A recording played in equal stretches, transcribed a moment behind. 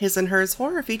His and Hers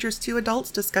Horror features two adults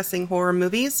discussing horror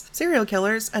movies, serial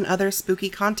killers, and other spooky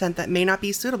content that may not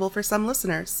be suitable for some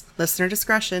listeners. Listener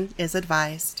discretion is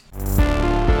advised.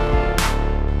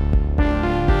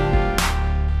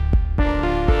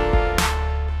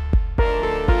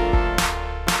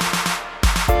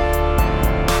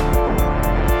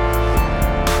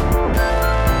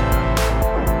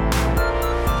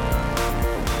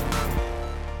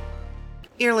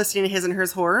 You're listening to His and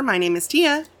Hers Horror. My name is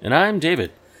Tia. And I'm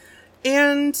David.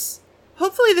 And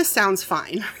hopefully this sounds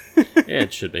fine. Yeah,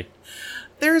 it should be.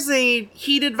 There's a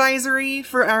heat advisory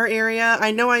for our area. I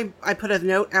know I put a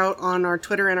note out on our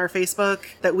Twitter and our Facebook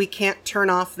that we can't turn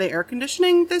off the air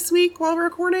conditioning this week while we're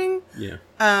recording. Yeah.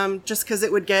 Just because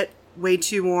it would get way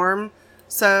too warm.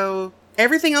 So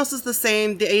everything else is the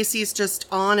same. The AC is just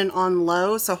on and on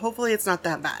low. So hopefully it's not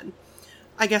that bad.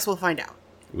 I guess we'll find out.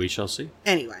 We shall see.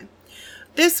 Anyway,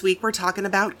 this week we're talking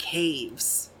about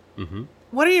caves. Mm-hmm.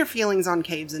 What are your feelings on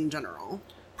caves in general?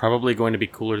 Probably going to be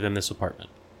cooler than this apartment.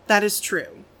 That is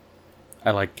true.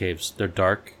 I like caves. They're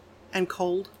dark. And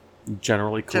cold.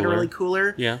 Generally cooler. Generally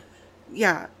cooler. Yeah.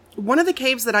 Yeah. One of the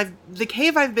caves the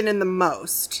cave I've been in the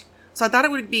most. So I thought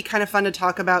it would be kind of fun to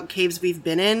talk about caves we've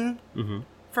been in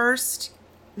first.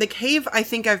 The cave I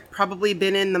think I've probably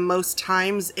been in the most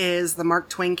times is the Mark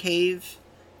Twain Cave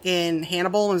in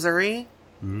Hannibal, Missouri.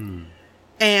 Mm.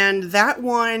 And that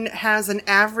one has an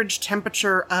average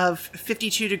temperature of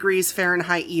 52 degrees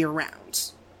Fahrenheit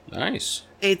year-round. Nice.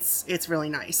 It's really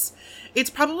nice. It's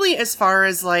probably, as far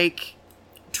as, like,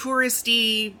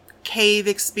 touristy cave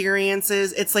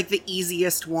experiences, it's, like, the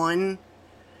easiest one.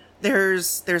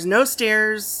 There's no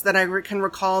stairs that I can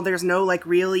recall. There's no, like,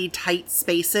 really tight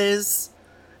spaces.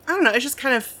 I don't know. It's just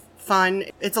kind of fun.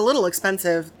 It's a little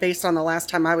expensive based on the last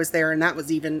time I was there, and that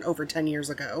was even over 10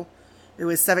 years ago. It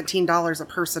was $17 a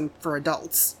person for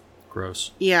adults.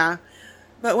 Gross. Yeah.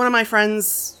 But one of my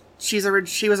friends, she was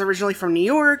originally from New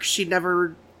York. She'd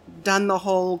never done the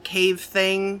whole cave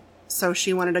thing, so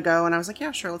she wanted to go, and I was like,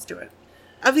 yeah, sure, let's do it.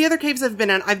 Of the other caves I've been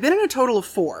in a total of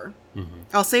 4. Mm-hmm.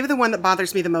 I'll save the one that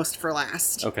bothers me the most for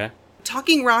last. Okay.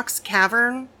 Talking Rocks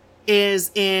Cavern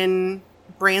is in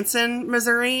Branson,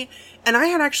 Missouri, and I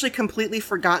had actually completely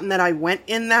forgotten that I went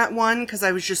in that one because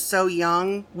I was just so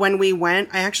young when we went.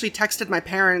 I actually texted my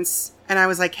parents and I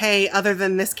was like, hey, other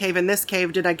than this cave and this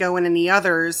cave, did I go in any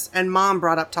others? And Mom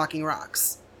brought up Talking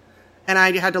Rocks. And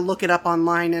I had to look it up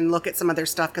online and look at some of their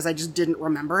stuff because I just didn't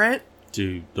remember it.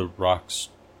 Do the rocks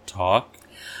talk?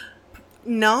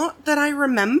 Not that I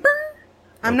remember.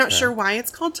 I'm not sure why it's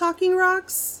called Talking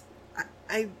Rocks.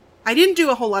 I didn't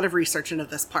do a whole lot of research into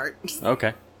this part.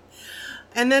 Okay.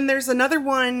 And then there's another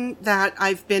one that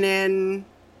I've been in.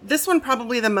 This one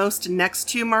probably the most next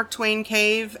to Mark Twain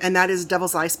Cave, and that is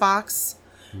Devil's Icebox,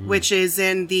 which is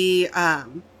in the,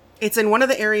 it's in one of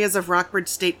the areas of Rockbridge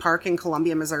State Park in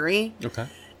Columbia, Missouri. Okay.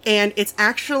 And it's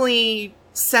actually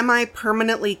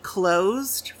semi-permanently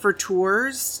closed for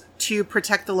tours to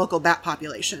protect the local bat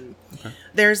population. Okay.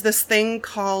 There's this thing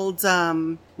called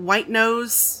white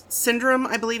nose syndrome,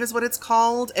 I believe is what it's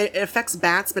called. It affects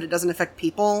bats, but it doesn't affect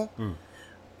people.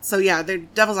 So yeah, the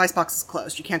Devil's Icebox is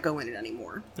closed. You can't go in it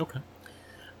anymore. Okay.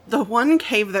 The one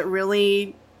cave that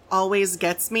really always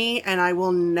gets me, and I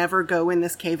will never go in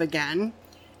this cave again,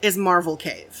 is Marvel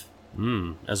Cave.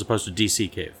 As opposed to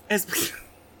DC Cave.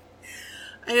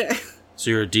 So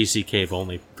you're a DC Cave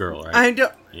only girl, right?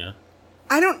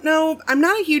 I don't know. I'm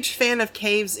not a huge fan of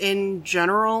caves in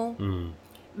general.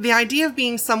 The idea of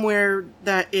being somewhere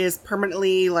that is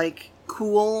permanently, like,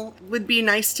 cool would be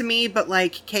nice to me, but,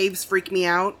 like, caves freak me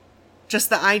out. Just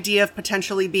the idea of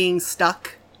potentially being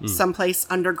stuck someplace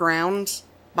underground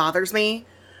bothers me.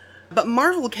 But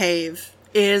Marvel Cave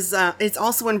is, it's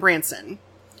also in Branson.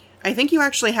 I think you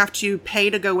actually have to pay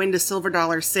to go into Silver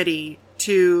Dollar City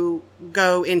to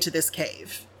go into this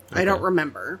cave. Okay. I don't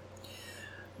remember.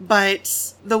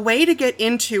 But the way to get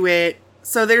into it,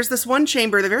 so there's this one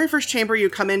chamber, the very first chamber you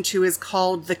come into is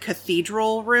called the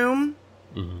Cathedral Room.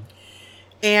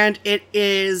 And it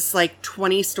is like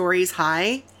 20 stories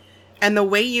high. And the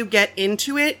way you get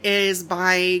into it is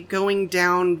by going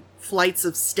down flights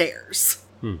of stairs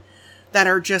that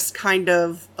are just kind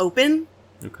of open.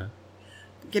 Okay.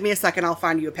 Give me a second, I'll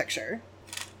find you a picture.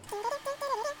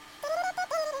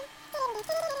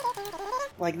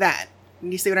 Like that.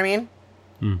 You see what I mean?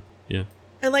 Yeah.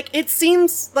 And, like, it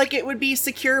seems like it would be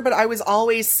secure, but I was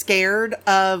always scared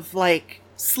of, like,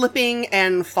 slipping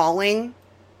and falling,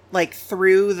 like,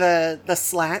 through the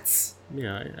slats.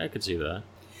 Yeah, I could see that.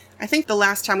 I think the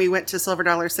last time we went to Silver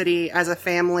Dollar City as a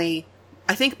family,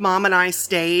 I think Mom and I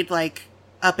stayed, like,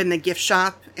 up in the gift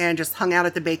shop and just hung out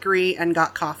at the bakery and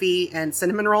got coffee and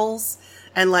cinnamon rolls.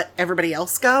 and let everybody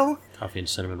else go. Coffee and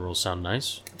cinnamon rolls sound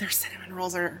nice. Their cinnamon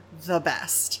rolls are the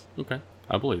best. Okay,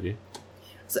 I believe you.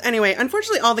 So anyway,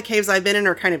 unfortunately, all the caves I've been in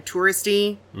are kind of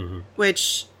touristy,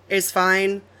 which is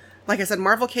fine. Like I said,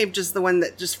 Marvel Cave just the one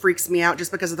that just freaks me out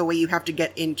just because of the way you have to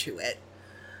get into it.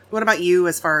 What about you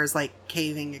as far as, like,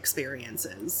 caving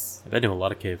experiences? I've been to a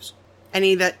lot of caves.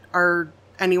 Any that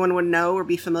anyone would know or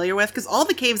be familiar with? Because all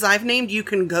the caves I've named you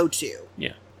can go to.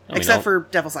 Yeah. Except for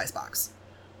Devil's Icebox.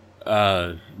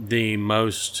 The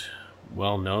most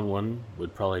well-known one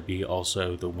would probably be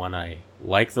also the one I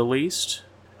like the least.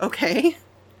 Okay.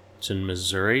 It's in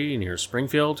Missouri, near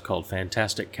Springfield, called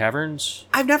Fantastic Caverns.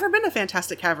 I've never been to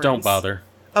Fantastic Caverns. Don't bother.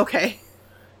 Okay.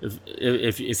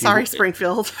 If Sorry, you,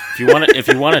 Springfield. if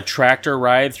you want a tractor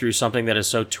ride through something that is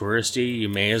so touristy, you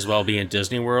may as well be in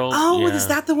Disney World. Oh, yeah. Is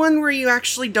that the one where you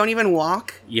actually don't even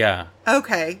walk? Yeah.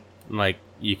 Okay. Like,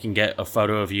 you can get a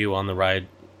photo of you on the ride,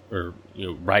 or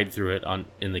ride through it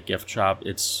in the gift shop.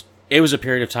 It was a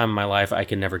period of time in my life I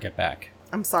can never get back.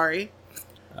 I'm sorry.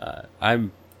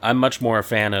 I'm much more a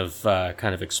fan of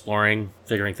kind of exploring,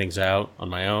 figuring things out on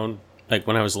my own. Like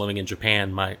when I was living in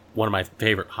Japan, one of my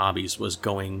favorite hobbies was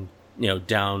going,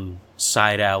 down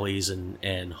side alleys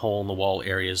and hole in the wall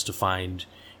areas to find,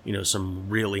 some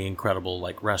really incredible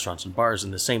like restaurants and bars.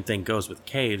 And the same thing goes with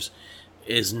caves,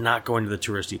 is not going to the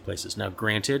touristy places. Now,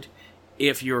 granted,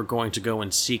 if you're going to go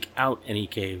and seek out any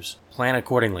caves, plan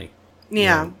accordingly.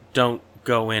 Yeah. Don't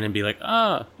go in and be like,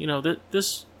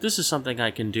 this is something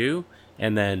I can do,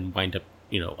 and then wind up,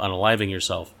 unaliving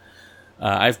yourself.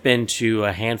 I've been to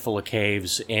a handful of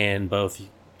caves in both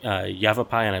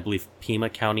Yavapai and I believe Pima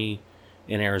County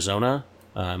in Arizona.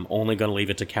 I'm only going to leave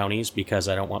it to counties because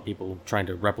I don't want people trying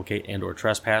to replicate and or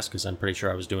trespass, because I'm pretty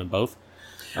sure I was doing both.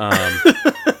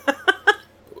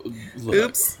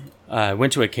 Oops. I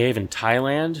went to a cave in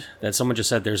Thailand that someone just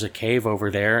said there's a cave over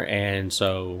there, and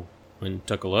so went and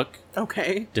took a look.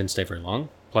 Okay. Didn't stay very long.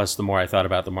 Plus, the more I thought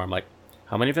about it, the more I'm like,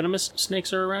 how many venomous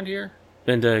snakes are around here?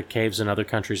 Been to caves in other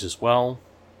countries as well.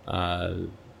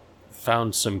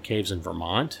 Found some caves in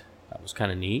Vermont. That was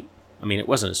kind of neat. I mean, it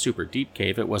wasn't a super deep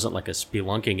cave. It wasn't like a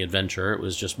spelunking adventure. It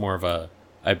was just more of a,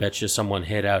 I bet you someone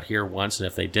hid out here once, and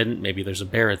if they didn't, maybe there's a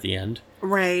bear at the end.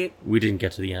 Right. We didn't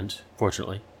get to the end,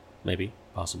 fortunately. Maybe,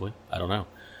 possibly. I don't know.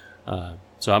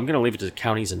 So I'm going to leave it to the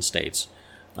counties and states.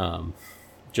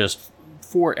 Just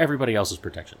for everybody else's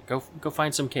protection. Go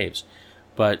find some caves.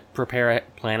 But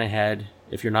plan ahead.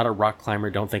 If you're not a rock climber,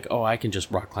 don't think, I can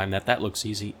just rock climb that. That looks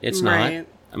easy. It's right. not.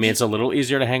 I mean, it's a little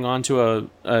easier to hang on to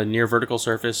a near vertical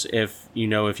surface if you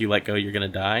let go, you're going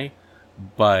to die.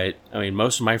 But, I mean,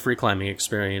 most of my free climbing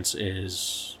experience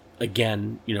is,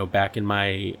 again, back in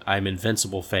my I'm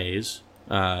invincible phase.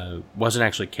 Wasn't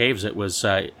actually caves. It was,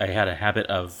 I had a habit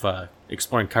of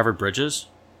exploring covered bridges,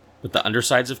 with the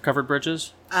undersides of covered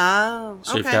bridges. Oh,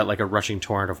 So you've got like a rushing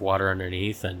torrent of water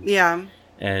underneath, and yeah.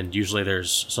 And usually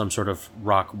there's some sort of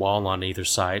rock wall on either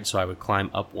side, so I would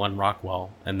climb up one rock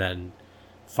wall and then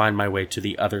find my way to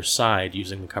the other side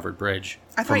using the covered bridge.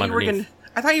 I thought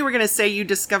you were gonna say you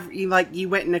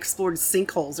went and explored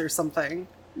sinkholes or something.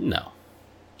 No.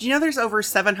 Do you know there's over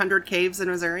 700 caves in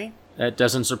Missouri? That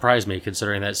doesn't surprise me,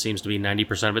 considering that seems to be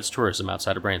 90% of its tourism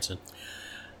outside of Branson.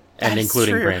 And That's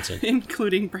including true. Branson.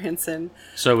 Including Branson.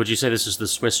 So would you say this is the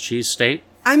Swiss cheese state?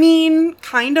 I mean,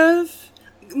 kind of.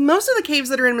 Most of the caves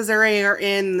that are in Missouri are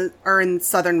in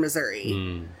southern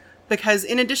Missouri. Because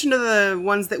in addition to the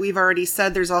ones that we've already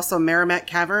said, there's also Merrimack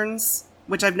Caverns,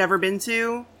 which I've never been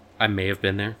to. I may have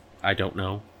been there. I don't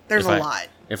know. There's a lot.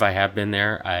 If I have been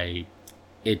there,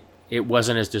 it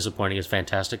wasn't as disappointing as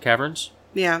Fantastic Caverns.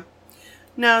 Yeah.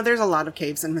 No, there's a lot of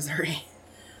caves in Missouri.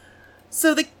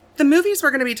 So the movies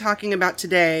we're going to be talking about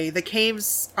today, the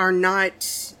caves are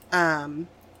not,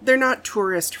 they're not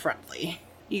tourist friendly.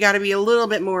 You got to be a little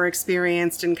bit more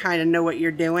experienced and kind of know what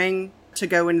you're doing to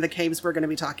go into the caves we're going to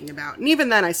be talking about. And even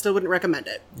then, I still wouldn't recommend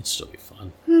it. It'd still be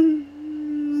fun.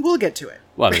 We'll get to it.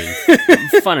 Well,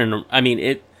 I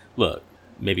mean, look,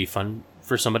 maybe fun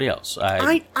for somebody else.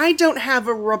 I don't have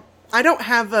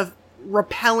a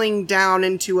rappelling down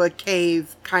into a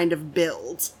cave kind of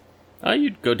build.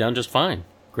 You'd go down just fine.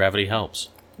 Gravity helps.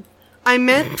 I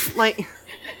meant, like...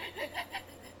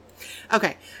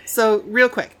 Okay, so real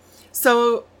quick.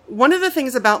 So one of the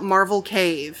things about Marvel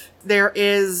Cave, there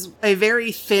is a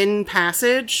very thin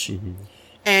passage,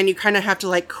 and you kind of have to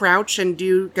like crouch and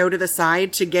go to the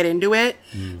side to get into it.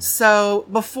 So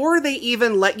before they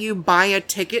even let you buy a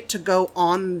ticket to go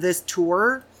on this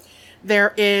tour,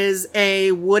 there is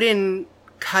a wooden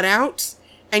cutout,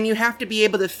 and you have to be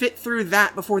able to fit through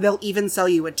that before they'll even sell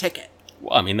you a ticket.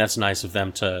 Well, I mean, that's nice of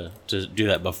them to do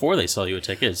that before they sell you a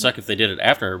ticket. It'd suck if they did it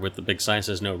after with the big sign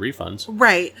says no refunds.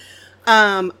 Right.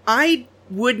 I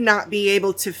would not be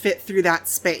able to fit through that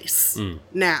space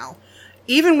now.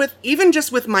 Even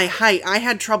just with my height, I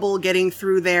had trouble getting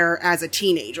through there as a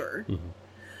teenager. Mm-hmm.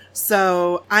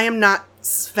 So I am not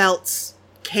svelte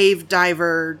cave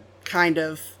diver kind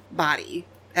of body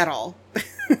at all.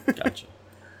 Gotcha.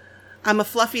 I'm a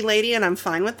fluffy lady and I'm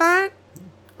fine with that.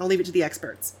 I'll leave it to the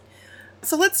experts.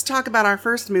 So let's talk about our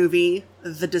first movie,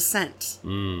 The Descent.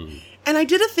 And I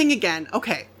did a thing again.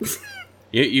 Okay.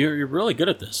 You're really good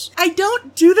at this. I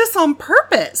don't do this on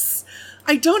purpose.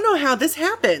 I don't know how this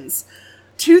happens.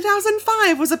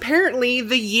 2005 was apparently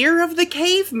the year of the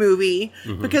cave movie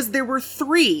because there were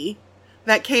 3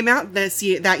 that came out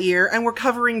that year, and we're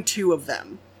covering 2 of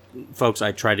them. Folks,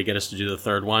 I tried to get us to do the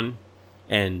third one,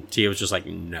 and Tia was just like,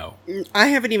 no. I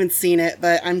haven't even seen it,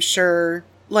 but I'm sure,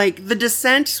 like, The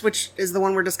Descent, which is the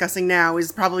one we're discussing now,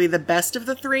 is probably the best of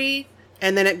the 3,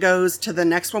 and then it goes to the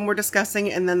next one we're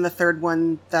discussing, and then the third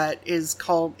one that is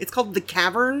called The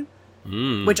Cavern,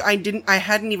 which I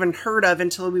hadn't even heard of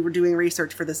until we were doing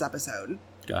research for this episode.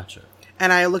 Gotcha.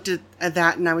 And I looked at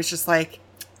that and I was just like,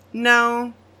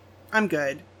 no, I'm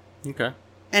good. Okay.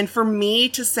 And for me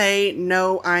to say,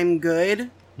 no, I'm good.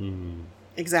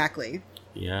 Exactly.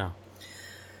 Yeah.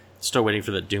 Still waiting for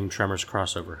the Doom Tremors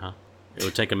crossover, huh? It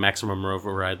would take a maximum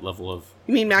override level of...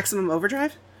 You mean Maximum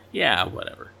Overdrive? Yeah,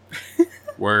 whatever.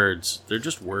 Words. They're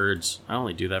just words. I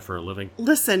only do that for a living.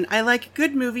 Listen, I like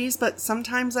good movies, but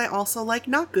sometimes I also like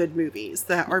not good movies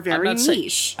that are very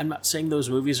niche. I'm not saying those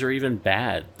movies are even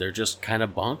bad. They're just kind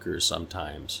of bonkers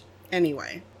sometimes.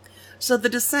 Anyway, so The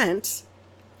Descent...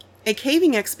 A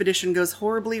caving expedition goes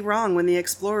horribly wrong when the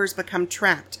explorers become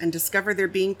trapped and discover they're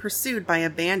being pursued by a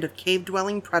band of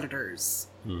cave-dwelling predators.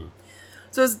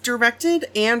 So it's directed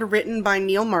and written by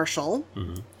Neil Marshall.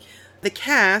 The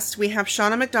cast, we have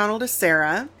Shauna McDonald as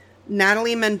Sarah,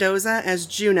 Natalie Mendoza as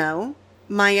Juno,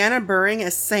 Mayanna Buring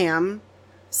as Sam,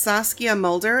 Saskia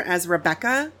Mulder as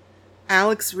Rebecca,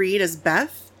 Alex Reed as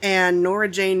Beth, and Nora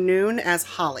Jane Noon as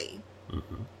Holly.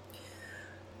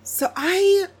 So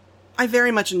I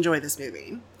very much enjoy this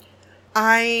movie.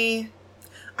 I'm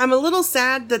a little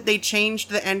sad that they changed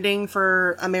the ending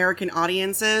for American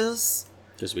audiences.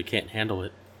 Because we can't handle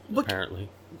it, apparently.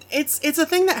 It's a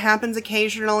thing that happens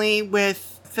occasionally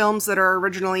with films that are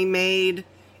originally made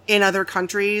in other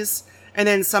countries, and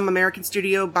then some American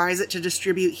studio buys it to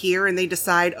distribute here, and they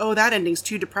decide, oh, that ending's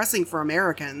too depressing for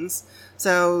Americans,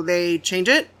 so they change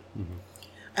it.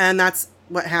 And that's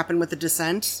what happened with The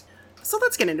Descent. So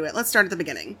let's get into it. Let's start at the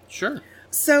beginning. Sure.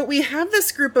 So we have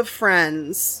this group of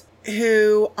friends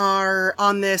who are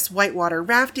on this whitewater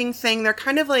rafting thing. They're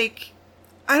kind of like...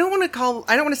 I don't want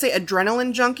to say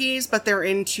adrenaline junkies, but they're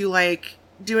into, like,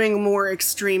 doing more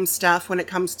extreme stuff when it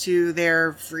comes to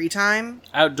their free time.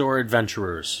 Outdoor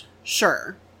adventurers.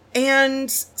 Sure.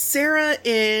 And Sarah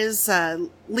is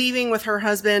leaving with her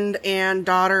husband and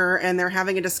daughter, and they're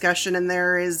having a discussion, and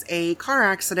there is a car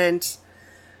accident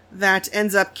that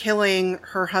ends up killing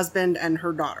her husband and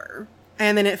her daughter.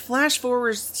 And then it flash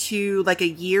forwards to, like, a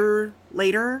year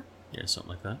later. Yeah, something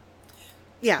like that.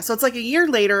 Yeah, so it's like a year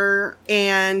later,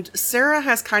 and Sarah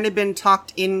has kind of been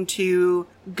talked into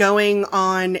going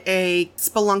on a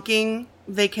spelunking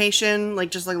vacation, like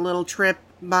just like a little trip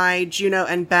by Juno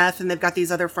and Beth, and they've got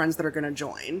these other friends that are going to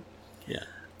join. Yeah.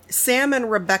 Sam and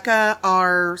Rebecca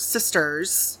are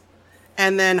sisters,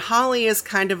 and then Holly is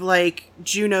kind of like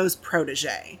Juno's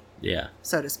protege. Yeah.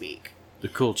 So to speak. The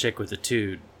cool chick with the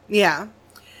tood. Yeah.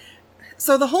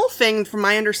 So the whole thing, from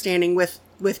my understanding with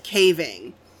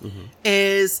caving...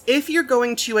 is if you're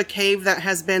going to a cave that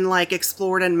has been, like,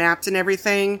 explored and mapped and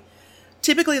everything,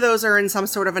 typically those are in some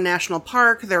sort of a national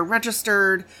park, they're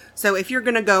registered, so if you're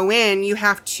going to go in, you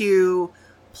have to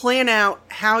plan out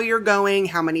how you're going,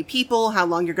 how many people, how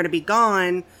long you're going to be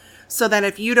gone, so that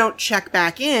if you don't check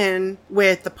back in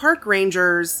with the park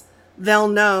rangers, they'll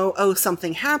know, oh,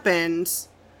 something happened,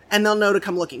 and they'll know to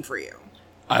come looking for you.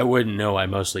 I wouldn't know, I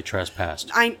mostly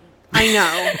trespassed. I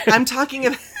know. I'm talking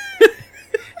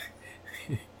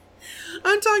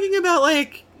about,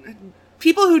 like,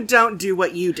 people who don't do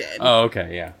what you did. Oh,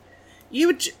 okay, yeah.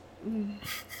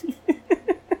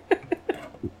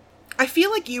 I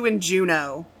feel like you and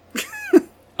Juno.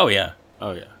 Oh, yeah.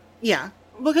 Yeah.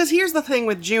 Because here's the thing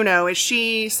with Juno, is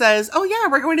she says, oh, yeah,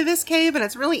 we're going to this cave, and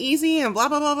it's really easy, and blah,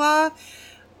 blah, blah, blah.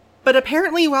 But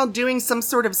apparently, while doing some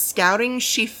sort of scouting,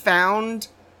 she found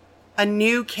a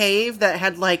new cave that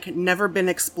had, like, never been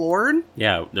explored.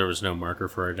 Yeah, there was no marker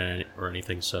for it or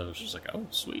anything, so she was like, oh,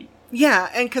 sweet. Yeah,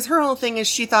 and because her whole thing is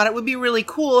she thought it would be really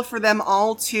cool for them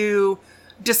all to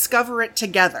discover it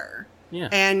together. Yeah.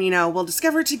 And, we'll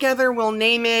discover it together, we'll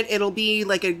name it, it'll be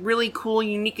like a really cool,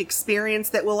 unique experience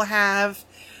that we'll have,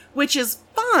 which is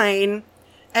fine,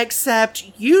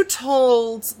 except you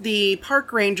told the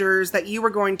park rangers that you were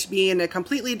going to be in a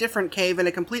completely different cave in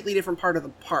a completely different part of the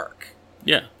park.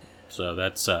 Yeah. So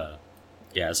that's,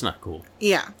 it's not cool.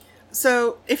 Yeah.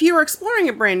 So if you were exploring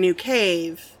a brand new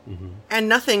cave and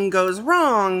nothing goes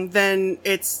wrong, then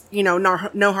it's, no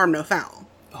harm, no foul.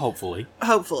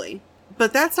 Hopefully.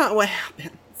 But that's not what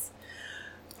happens.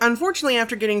 Unfortunately,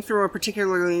 after getting through a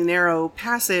particularly narrow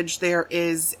passage, there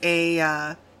is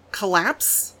a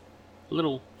collapse. A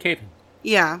little caving.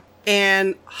 Yeah.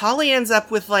 And Holly ends up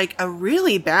with, like, a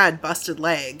really bad busted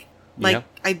leg. Like,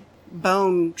 a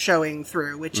bone showing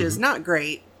through, which is not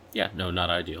great. Yeah, no,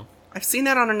 not ideal. I've seen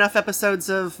that on enough episodes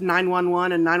of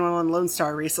 911 and 911 Lone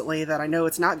Star recently that I know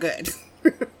it's not good.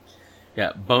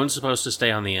 Yeah, bone's supposed to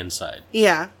stay on the inside.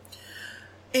 Yeah.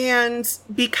 And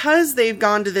because they've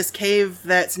gone to this cave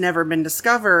that's never been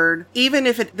discovered, even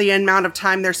if the amount of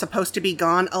time they're supposed to be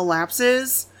gone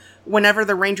elapses, whenever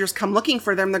the rangers come looking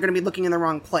for them, they're going to be looking in the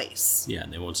wrong place. Yeah,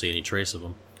 and they won't see any trace of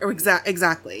them.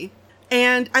 Exactly.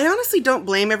 And I honestly don't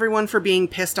blame everyone for being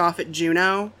pissed off at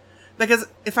Juno, because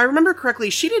if I remember correctly,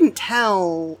 she didn't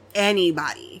tell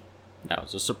anybody. No,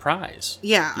 it's a surprise.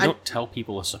 Yeah. You don't tell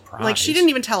people a surprise. Like, she didn't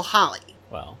even tell Holly.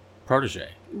 Well,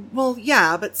 protege. Well,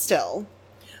 yeah, but still.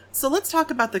 So let's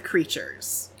talk about the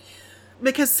creatures.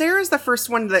 Because Sarah's the first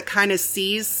one that kind of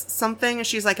sees something, and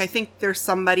she's like, I think there's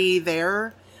somebody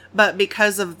there. But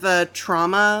because of the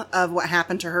trauma of what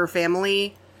happened to her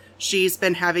family, she's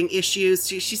been having issues.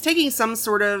 She's taking some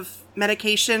sort of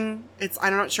medication.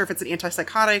 I'm not sure if it's an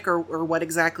antipsychotic or what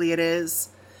exactly it is.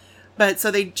 But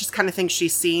so they just kind of think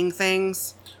she's seeing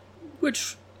things.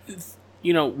 Which,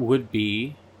 would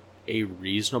be a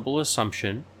reasonable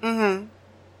assumption. Mm-hmm.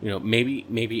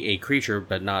 Maybe a creature,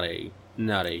 but not a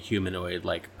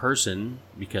humanoid-like person,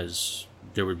 because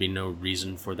there would be no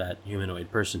reason for that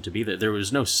humanoid person to be there. There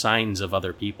was no signs of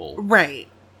other people. Right.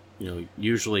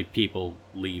 Usually people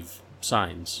leave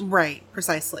signs. Right,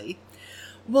 precisely.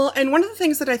 Well, and one of the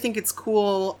things that I think it's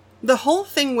cool, the whole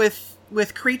thing with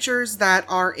creatures that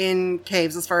are in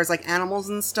caves, as far as like animals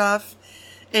and stuff,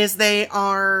 is they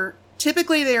are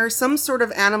some sort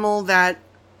of animal that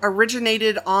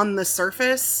originated on the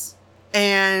surface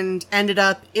and ended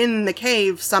up in the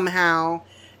cave somehow,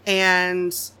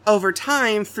 and over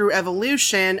time, through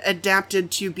evolution, adapted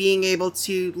to being able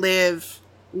to live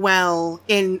well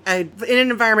in an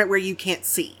environment where you can't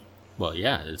see. Well,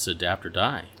 yeah, it's adapt or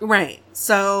die. Right.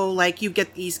 So, like, you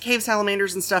get these cave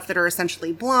salamanders and stuff that are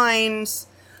essentially blind.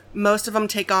 Most of them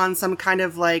take on some kind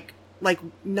of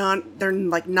they're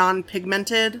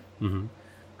non-pigmented. Mm-hmm.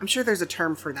 I'm sure there's a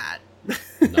term for that.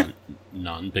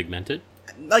 Non-pigmented?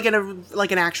 Like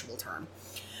an actual term.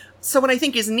 So what I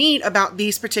think is neat about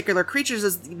these particular creatures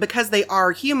is because they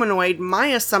are humanoid, my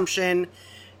assumption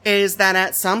is that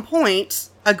at some point,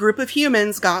 a group of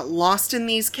humans got lost in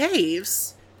these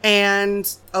caves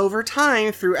and over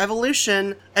time, through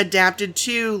evolution, adapted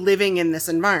to living in this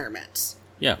environment.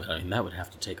 Yeah, but that would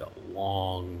have to take a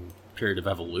long period of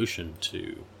evolution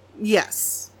to...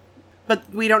 Yes.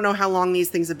 But we don't know how long these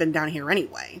things have been down here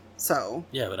anyway, so...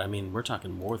 Yeah, but we're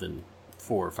talking more than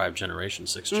 4 or 5 generations,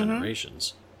 6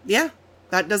 generations. Yeah.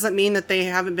 That doesn't mean that they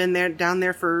haven't been down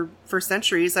there for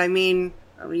centuries. I mean,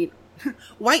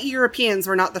 white Europeans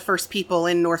were not the first people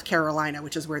in North Carolina,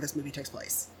 which is where this movie takes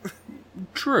place.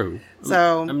 True.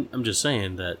 So... I'm just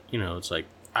saying that, it's like,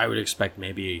 I would expect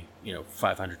maybe,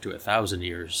 500 to 1,000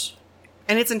 years.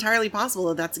 And it's entirely possible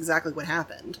that that's exactly what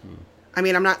happened. I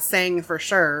mean, I'm not saying for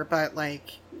sure, but,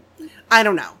 I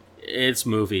don't know. It's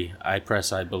movie. I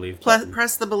believe button.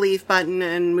 Press the belief button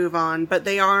and move on. But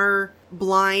they are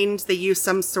blind. They use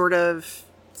some sort of...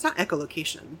 It's not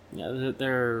echolocation. Yeah,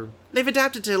 They've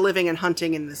adapted to living and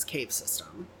hunting in this cave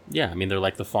system. Yeah, they're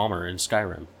like the Falmer in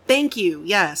Skyrim. Thank you,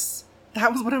 yes.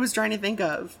 That was what I was trying to think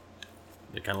of.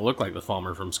 They kind of look like the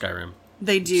Falmer from Skyrim.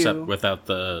 They do. Except without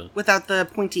the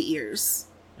pointy ears.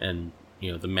 And,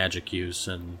 the magic use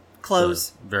and...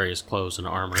 Clothes. Various clothes and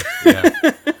armor. Yeah.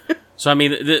 So,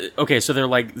 so they're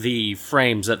like the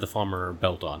frames that the Falmer are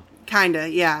built on. Kinda,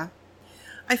 yeah.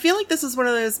 I feel like this is one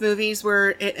of those movies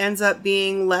where it ends up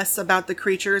being less about the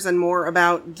creatures and more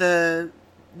about the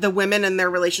women and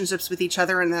their relationships with each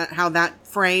other and how that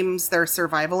frames their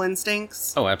survival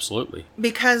instincts. Oh, absolutely.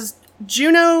 Because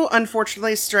Juno,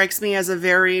 unfortunately, strikes me as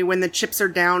when the chips are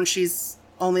down, she's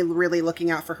only really looking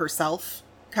out for herself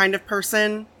kind of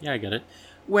person. Yeah, I get it.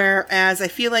 Whereas I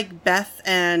feel like Beth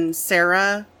and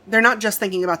Sarah, they're not just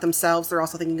thinking about themselves, they're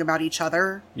also thinking about each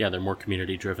other. Yeah, they're more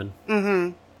community driven.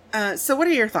 Mm-hmm. So what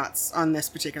are your thoughts on this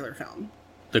particular film?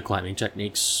 The climbing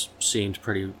techniques seemed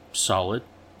pretty solid.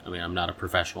 I mean, I'm not a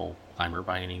professional climber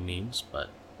by any means,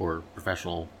 or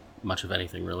professional much of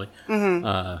anything, really.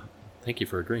 Mm-hmm. Thank you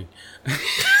for agreeing.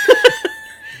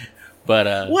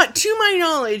 But what, to my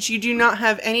knowledge, you do not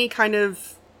have any kind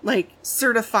of, like,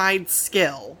 certified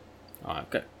skill. I've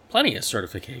got plenty of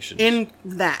certifications. In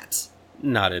that?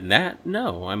 Not in that,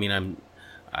 no. I mean,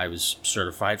 I was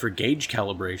certified for gauge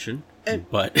calibration,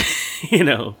 but, you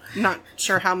know... Not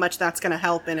sure how much that's going to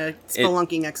help in a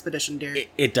spelunking expedition, dear.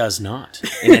 It does not,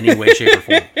 in any way, shape, or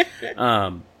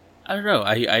form. I don't know.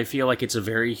 I feel like it's a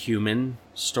very human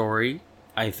story.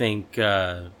 I think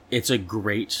it's a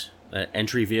great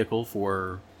entry vehicle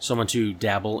for someone to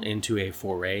dabble into a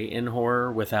foray in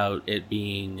horror without it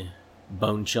being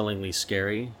bone-chillingly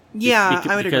scary. Yeah,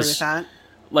 I would agree with that.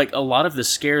 Like, a lot of the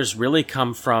scares really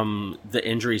come from the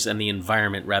injuries and the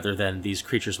environment rather than these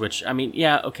creatures, which, I mean,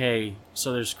 yeah, okay,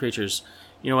 so there's creatures.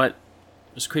 You know what?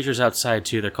 There's creatures outside,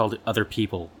 too. They're called other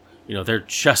people. You know, they're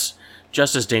just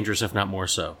as dangerous, if not more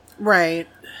so. Right.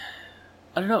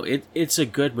 I don't know. It's a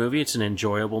good movie. It's an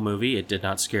enjoyable movie. It did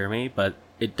not scare me, but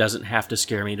it doesn't have to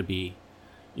scare me to be,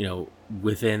 you know,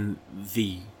 within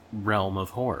the realm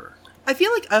of horror. I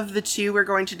feel like of the two we're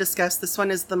going to discuss, this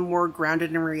one is the more grounded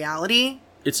in reality.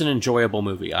 It's an enjoyable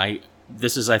movie.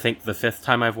 This is, I think, the 5th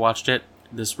time I've watched it,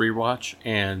 this rewatch,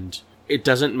 and it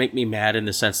doesn't make me mad in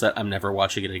the sense that I'm never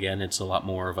watching it again. It's a lot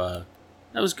more of a,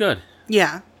 that was good.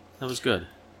 Yeah. That was good.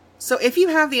 So if you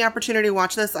have the opportunity to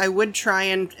watch this, I would try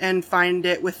and find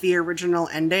it with the original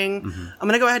ending. Mm-hmm. I'm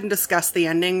going to go ahead and discuss the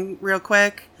ending real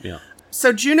quick. Yeah.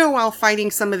 So Juno, while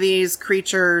fighting some of these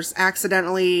creatures,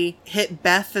 accidentally hit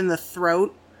Beth in the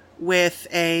throat with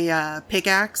a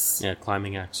pickaxe. Yeah,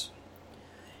 climbing axe.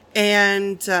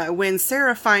 And when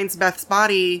Sarah finds Beth's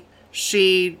body,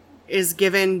 she is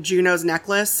given Juno's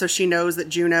necklace, so she knows that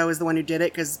Juno is the one who did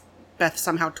it because Beth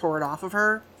somehow tore it off of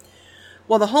her.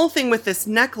 Well, the whole thing with this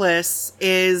necklace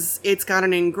is it's got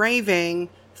an engraving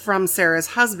from Sarah's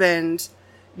husband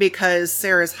because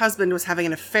Sarah's husband was having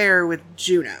an affair with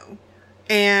Juno.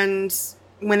 And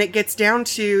when it gets down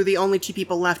to the only two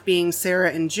people left being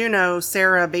Sarah and Juno,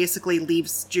 Sarah basically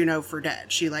leaves Juno for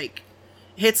dead. She, like,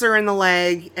 hits her in the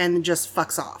leg and just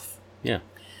fucks off. Yeah.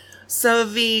 So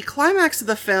the climax of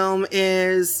the film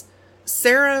is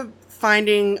Sarah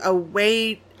finding a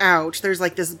way out. There's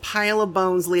like this pile of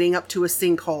bones leading up to a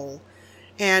sinkhole.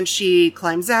 And she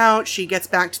climbs out. She gets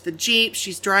back to the Jeep.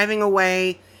 She's driving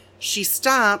away. She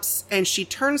stops and she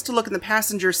turns to look in the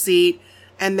passenger seat.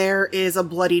 And there is a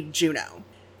bloodied Juno.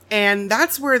 And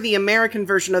that's where the American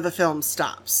version of the film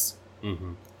stops.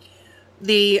 Mm-hmm.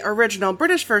 The original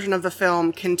British version of the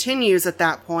film continues at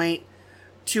that point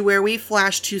to where we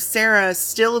flash to Sarah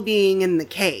still being in the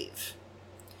cave.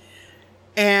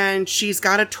 And she's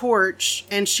got a torch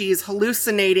and she's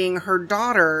hallucinating her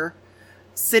daughter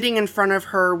sitting in front of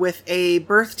her with a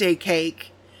birthday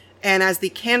cake. And as the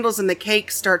candles in the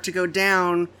cake start to go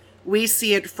down, we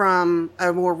see it from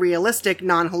a more realistic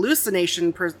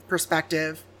non-hallucination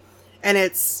perspective. And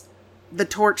it's the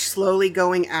torch slowly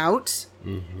going out.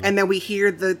 Mm-hmm. And then we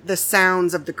hear the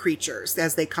sounds of the creatures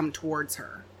as they come towards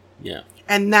her. Yeah.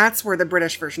 And that's where the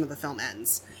British version of the film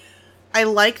ends. I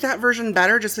like that version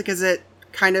better just because it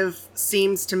kind of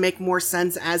seems to make more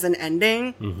sense as an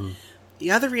ending. Mm-hmm.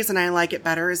 The other reason I like it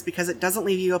better is because it doesn't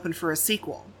leave you open for a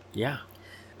sequel. Yeah.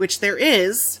 Which there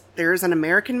is. There is an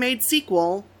American-made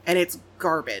sequel, and it's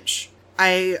garbage.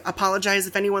 I apologize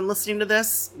if anyone listening to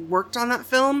this worked on that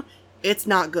film. It's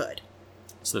not good.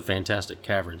 It's the Fantastic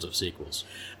Caverns of sequels.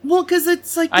 Well, because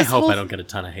it's like this I hope I don't get a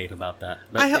ton of hate about that.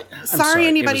 But sorry,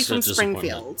 anybody from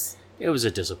Springfield. It was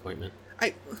a disappointment.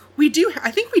 I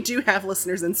think we do have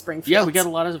listeners in Springfield. Yeah, we got a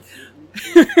lot of...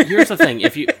 Here's the thing.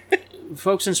 If you...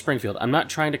 Folks in Springfield, I'm not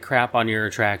trying to crap on your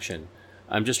attraction.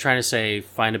 I'm just trying to say,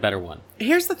 find a better one.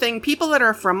 Here's the thing. People that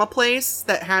are from a place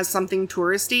that has something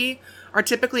touristy are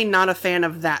typically not a fan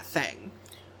of that thing.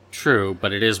 True,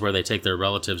 but it is where they take their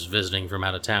relatives visiting from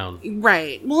out of town.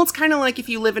 Right. Well, it's kind of like if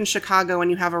you live in Chicago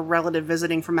and you have a relative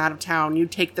visiting from out of town, you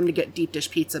take them to get deep dish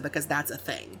pizza because that's a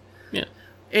thing. Yeah.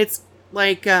 It's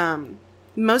like,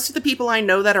 most of the people I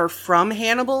know that are from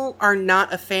Hannibal are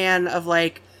not a fan of,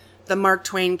 like, the Mark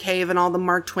Twain cave and all the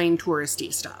Mark Twain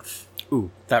touristy stuff.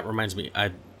 Ooh, that reminds me.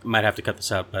 I might have to cut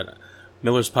this out, but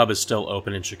Miller's Pub is still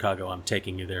open in Chicago. I'm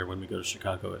taking you there when we go to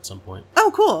Chicago at some point.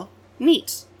 Oh, cool.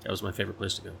 Neat. That was my favorite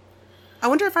place to go. I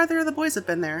wonder if either of the boys have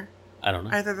been there. I don't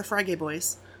know. Either the Frygay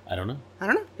boys. I don't know.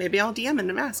 Maybe I'll DM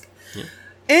and ask. Yeah.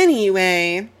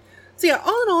 Anyway. So yeah,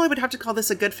 all in all, I would have to call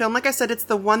this a good film. Like I said, it's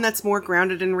the one that's more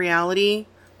grounded in reality.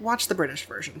 Watch the British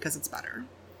version, because it's better.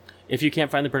 If you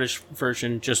can't find the British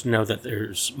version, just know that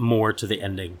there's more to the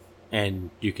ending, and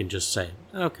you can just say,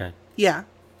 okay. Yeah.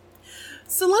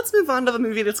 So let's move on to the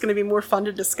movie that's going to be more fun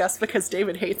to discuss because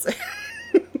David hates it.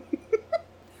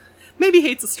 Maybe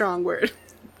hate's a strong word.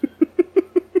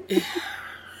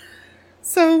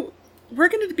 So, we're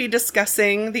going to be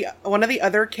discussing one of the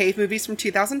other Cave movies from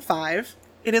 2005.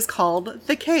 It is called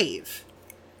The Cave.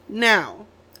 Now,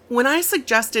 when I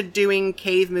suggested doing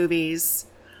Cave movies,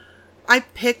 I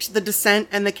picked The Descent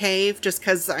and The Cave just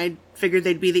because I figured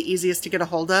they'd be the easiest to get a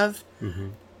hold of. Mm-hmm.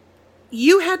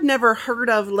 You had never heard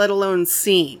of, let alone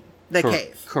seen, The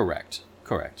Cave. Correct.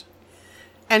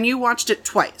 And you watched it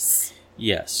twice.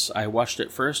 Yes, I watched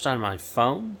it first on my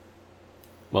phone.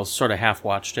 Well, sort of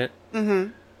half-watched it.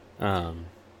 Mm-hmm.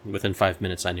 Within 5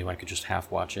 minutes, I knew I could just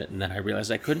half-watch it, and then I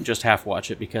realized I couldn't just half-watch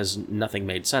it because nothing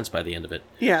made sense by the end of it.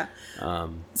 Yeah.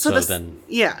 So then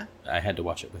I had to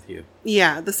watch it with you.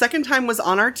 Yeah, the second time was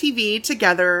on our TV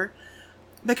together,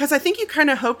 because I think you kind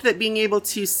of hoped that being able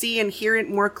to see and hear it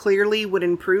more clearly would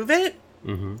improve it.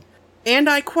 Mm-hmm. And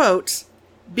I quote,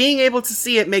 being able to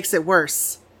see it makes it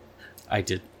worse. I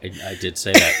did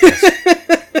say that, yes.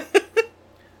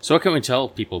 So what can we tell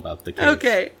people about The Cave?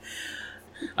 Okay.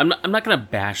 I'm not going to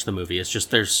bash the movie. It's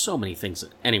just there's so many things.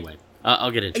 Anyway,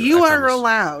 I'll get into it. You are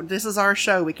allowed. This is our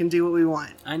show. We can do what we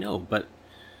want. I know, but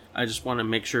I just want to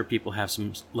make sure people have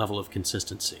some level of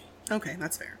consistency. Okay,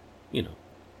 that's fair. You know.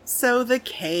 So, The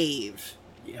Cave.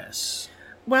 Yes.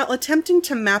 While attempting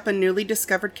to map a newly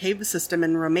discovered cave system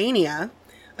in Romania,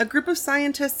 a group of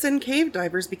scientists and cave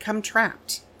divers become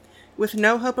trapped. With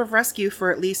no hope of rescue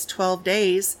for at least 12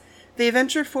 days, they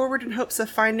venture forward in hopes of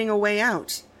finding a way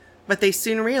out. But they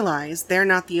soon realize they're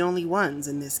not the only ones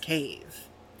in this cave.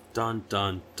 Dun,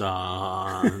 dun,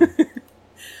 dun.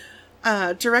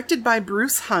 Directed by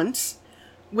Bruce Hunt,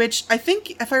 which I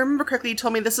think, if I remember correctly, you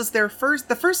told me this is the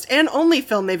first and only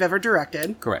film they've ever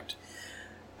directed. Correct.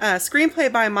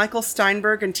 Screenplay by Michael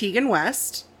Steinberg and Tegan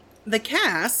West. The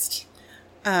cast,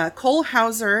 Cole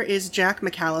Hauser is Jack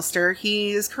McAllister.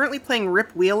 He is currently playing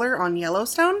Rip Wheeler on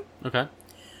Yellowstone. Okay.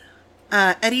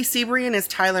 Eddie Cibrian is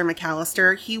Tyler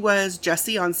McAllister. He was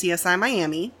Jesse on CSI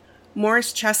Miami.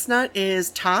 Morris Chestnut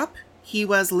is Top. He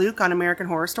was Luke on American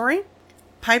Horror Story.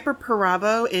 Piper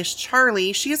Perabo is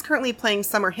Charlie. She is currently playing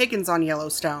Summer Higgins on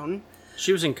Yellowstone.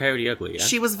 She was in Coyote Ugly, yeah?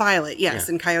 She was Violet, yes,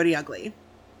 in Coyote Ugly.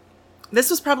 This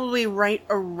was probably right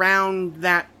around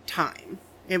that time.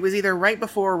 It was either right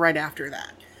before or right after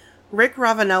that. Rick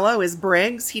Ravanello is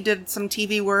Briggs. He did some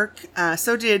TV work.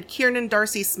 So did Kiernan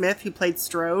Darcy Smith, who played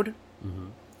Strode.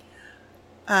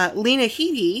 Mm-hmm. Lena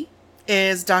Headey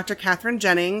is Dr. Catherine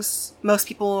Jennings. Most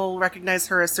people recognize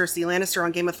her as Cersei Lannister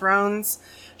on Game of Thrones.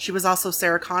 She was also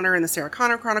Sarah Connor in the Sarah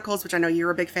Connor Chronicles, which I know you're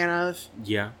a big fan of.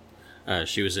 Yeah.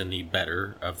 She was in the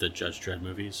better of the Judge Dredd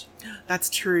movies.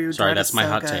 That's true. Sorry, Dredd that's my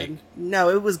hot good. take. No,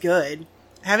 it was good.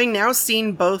 Having now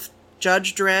seen both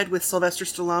Judge Dredd with Sylvester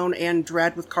Stallone and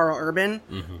Dredd with Carl Urban,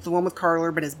 the one with Carl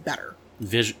Urban is better.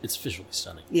 It's visually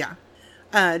stunning. Yeah.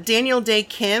 Daniel Day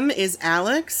Kim is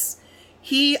Alex.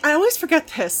 I always forget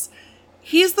this.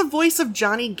 He's the voice of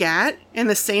Johnny Gat in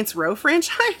the Saints Row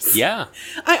franchise. Yeah.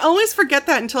 I always forget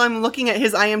that until I'm looking at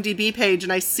his IMDb page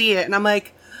and I see it and I'm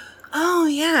like, oh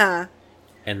yeah.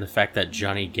 And the fact that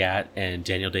Johnny Gat and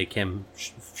Daniel Day Kim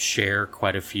share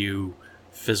quite a few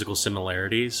physical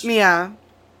similarities. Yeah.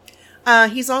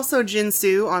 He's also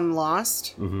Jin-Soo on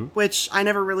Lost, which I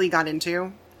never really got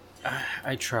into.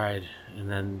 I tried, and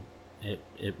then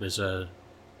it was a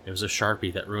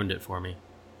Sharpie that ruined it for me.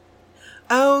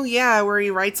 Oh, yeah, where he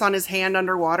writes on his hand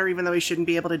underwater, even though he shouldn't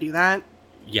be able to do that.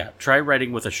 Yeah, try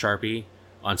writing with a Sharpie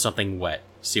on something wet.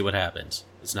 See what happens.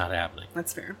 It's not happening.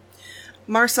 That's fair.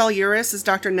 Marcel Uris is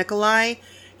Dr. Nikolai.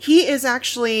 He is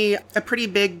actually a pretty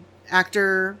big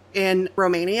actor in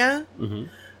Romania. Mm-hmm.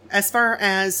 As far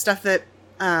as stuff that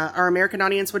our American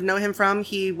audience would know him from,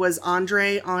 he was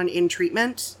Andre on In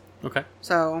Treatment. Okay.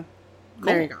 So, cool.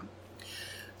 There you go.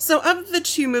 So, of the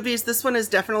two movies, this one is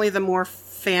definitely the more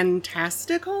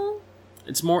fantastical.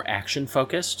 It's more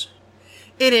action-focused.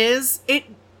 It is. It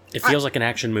feels like an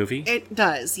action movie. It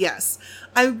does, yes.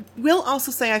 I will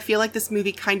also say I feel like this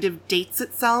movie kind of dates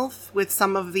itself with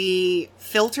some of the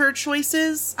filter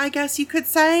choices, I guess you could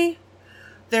say.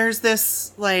 There's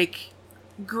this, like,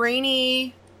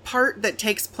 grainy part that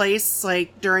takes place,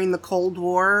 like, during the Cold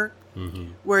War,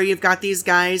 where you've got these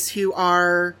guys who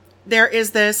are... There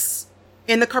is this...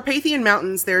 In the Carpathian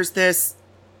Mountains, there's this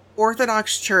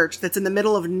Orthodox church that's in the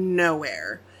middle of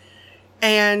nowhere.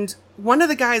 And one of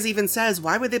the guys even says,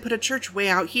 why would they put a church way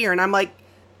out here? And I'm like,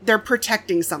 they're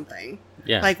protecting something.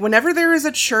 Yeah. Like, whenever there is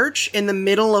a church in the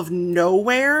middle of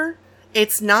nowhere,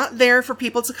 It's not there for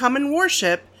people to come and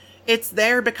worship. It's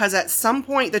there because at some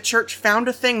point the church found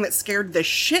a thing that scared the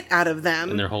shit out of them.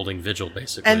 And they're holding vigil,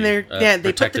 basically. And they're, they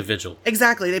protective vigil.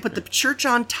 Exactly. They put the church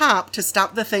on top to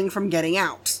stop the thing from getting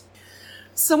out.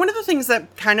 So one of the things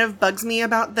that kind of bugs me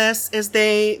about this is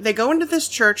they go into this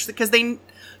church because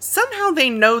somehow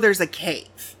they know there's a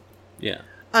cave. Yeah.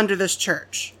 Under this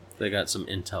church. They got some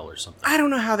intel or something. I don't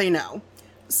know how they know.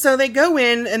 So they go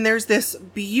in, and there's this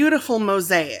beautiful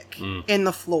mosaic in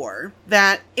the floor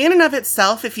that, in and of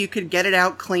itself, if you could get it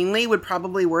out cleanly, would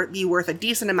probably be worth a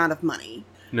decent amount of money.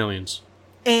 Millions.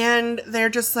 And they're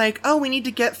just like, oh, we need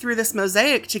to get through this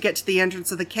mosaic to get to the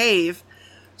entrance of the cave.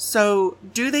 So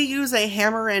do they use a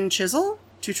hammer and chisel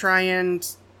to try and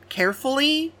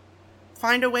carefully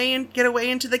find a way and get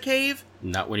away into the cave?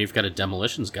 Not when you've got a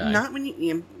demolitions guy. Not when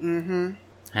you... Mm-hmm.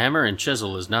 Hammer and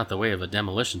chisel is not the way of a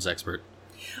demolitions expert.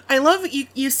 I love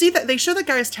you see that they show the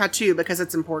guy's tattoo because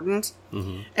it's important,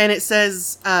 and it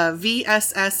says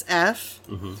VSSF,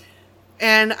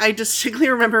 and I distinctly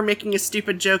remember making a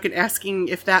stupid joke and asking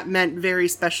if that meant Very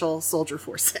Special Soldier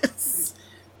Forces.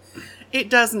 It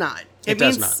does not. It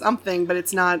means not. something, but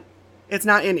it's not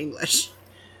in English.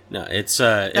 No, it's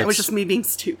that was just me being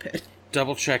stupid.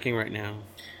 Double checking right now.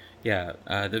 Yeah,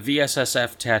 the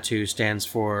VSSF tattoo stands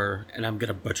for, and I'm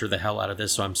gonna butcher the hell out of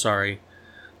this, so I'm sorry.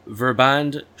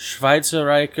 Verband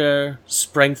Schweizerischer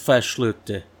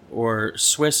Sprengverschlüte, or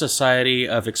Swiss Society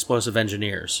of Explosive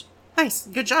Engineers. Nice,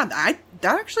 good job. That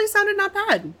actually sounded not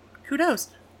bad. Kudos.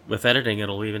 With editing,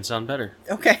 it'll even sound better.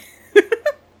 Okay.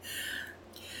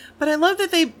 But I love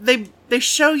that they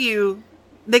show you,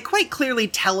 they quite clearly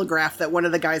telegraph that one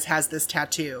of the guys has this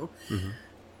tattoo.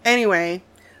 Anyway,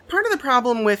 part of the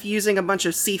problem with using a bunch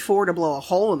of C4 to blow a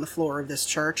hole in the floor of this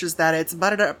church is that it's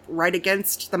butted up right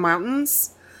against the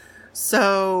mountains.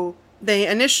 So they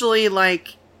initially,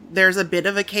 there's a bit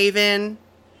of a cave-in,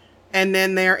 and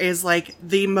then there is,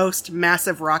 the most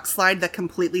massive rock slide that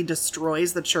completely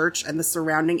destroys the church and the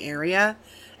surrounding area,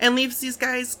 and leaves these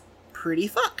guys pretty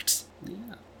fucked.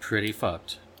 Yeah, pretty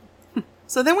fucked.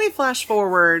 So then we flash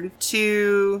forward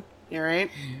to... You right?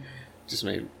 Just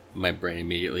made my brain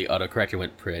immediately autocorrect and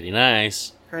went, pretty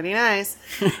nice. Pretty nice.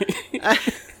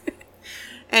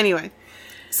 Anyway.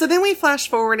 So then we flash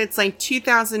forward, it's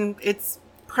 2000, it's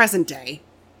present day,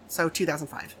 so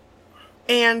 2005.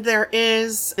 And there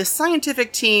is this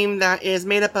scientific team that is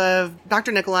made up of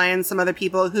Dr. Nikolai and some other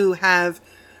people who have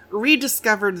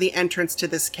rediscovered the entrance to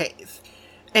this cave.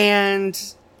 And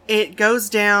it goes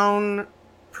down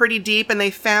pretty deep, and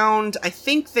they found, I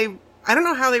don't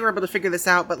know how they were able to figure this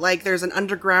out, but there's an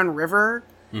underground river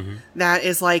that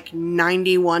is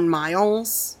 91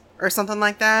 miles or something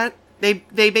like that.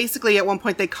 They basically, at one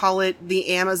point, they call it the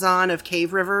Amazon of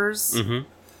cave rivers.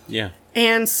 Yeah.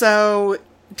 And so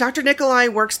Dr. Nikolai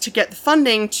works to get the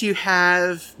funding to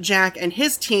have Jack and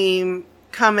his team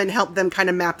come and help them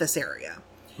kind of map this area.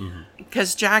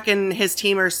 Because Jack and his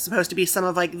team are supposed to be some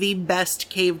of the best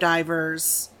cave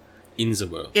divers in the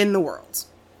world.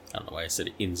 I don't know why I said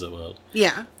in the world.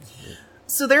 Yeah.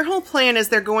 So their whole plan is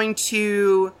they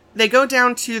go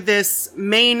down to this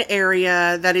main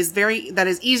area that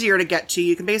is easier to get to.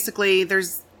 You can basically,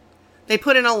 they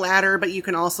put in a ladder, but you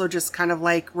can also just kind of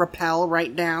rappel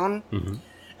right down.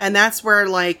 And that's where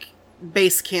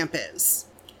base camp is.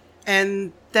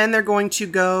 And then they're going to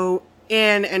go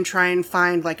in and try and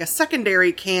find a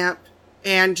secondary camp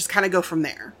and just kind of go from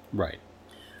there. Right.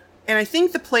 And I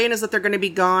think the plan is that they're going to be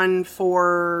gone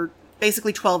for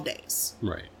basically 12 days.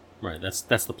 Right. That's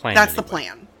the plan. That's the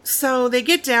plan. So they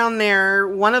get down there.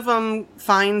 One of them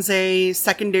finds a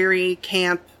secondary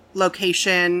camp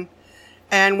location.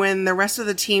 And when the rest of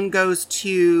the team goes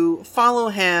to follow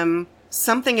him,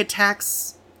 something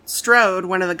attacks Strode,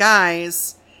 one of the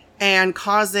guys, and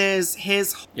causes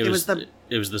his... It was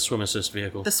the swim assist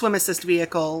vehicle. The swim assist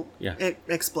vehicle. Yeah. It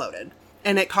exploded.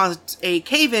 And it caused a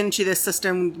cave-in to this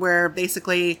system where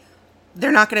basically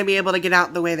they're not going to be able to get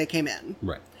out the way they came in.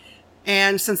 Right.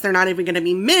 And since they're not even going to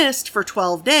be missed for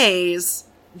 12 days,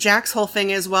 Jack's whole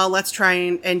thing is, well, let's try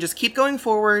and just keep going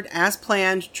forward as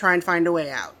planned, try and find a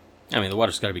way out. I mean, the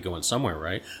water's got to be going somewhere,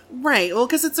 right? Right. Well,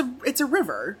 because it's a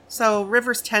river. So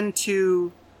rivers tend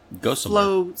to go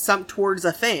somewhere. Flow towards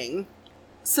a thing.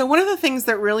 So one of the things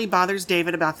that really bothers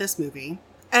David about this movie,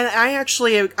 and I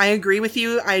agree with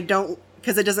you,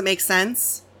 because it doesn't make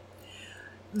sense.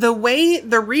 The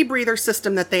rebreather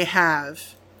system that they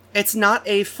have, it's not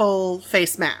a full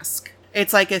face mask.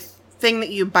 It's a thing that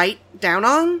you bite down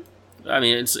on. I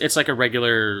mean, it's like a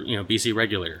regular, BC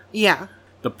regulator. Yeah.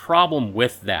 The problem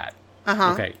with that,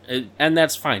 Uh-huh. Okay, and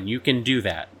that's fine. You can do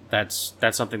that. That's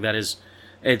something that is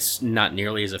It's not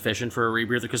nearly as efficient for a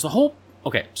rebreather because the whole...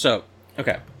 Okay. So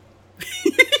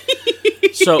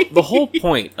the whole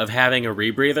point of having a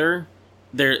rebreather,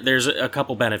 there's a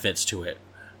couple benefits to it.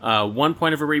 One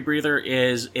point of a rebreather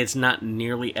is it's not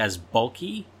nearly as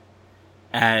bulky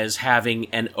as having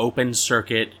an open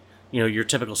circuit, your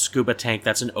typical scuba tank,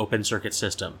 that's an open circuit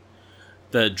system.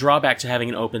 The drawback to having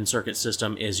an open circuit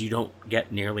system is you don't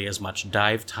get nearly as much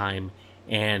dive time,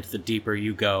 and the deeper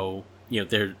you go,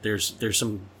 there's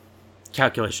some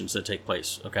calculations that take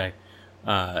place, okay?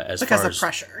 Because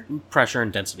of pressure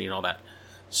and density and all that.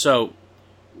 So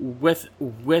with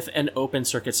an open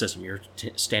circuit system, your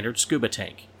standard scuba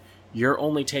tank, you're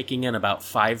only taking in about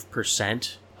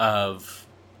 5% of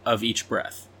each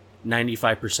breath.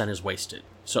 95% is wasted.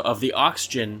 So of the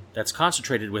oxygen that's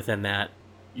concentrated within that,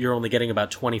 you're only getting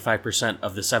about 25%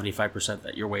 of the 75%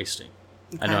 that you're wasting.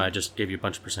 Okay. I know I just gave you a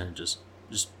bunch of percentages.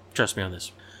 Just trust me on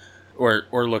this. Or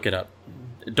look it up.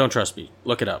 Don't trust me.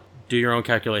 Look it up. Do your own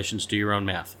calculations. Do your own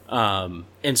math.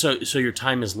 And so your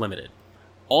time is limited.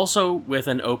 Also, with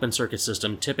an open circuit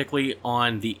system, typically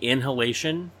on the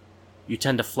inhalation, you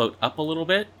tend to float up a little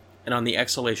bit, and on the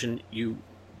exhalation, you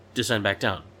descend back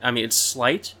down. I mean, it's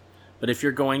slight, but if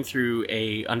you're going through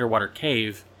a underwater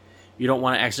cave, you don't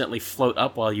want to accidentally float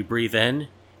up while you breathe in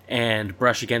and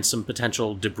brush against some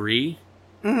potential debris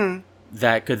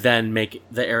that could then make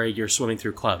the area you're swimming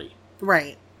through cloudy.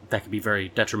 Right. That could be very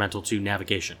detrimental to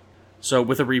navigation. So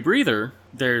with a rebreather,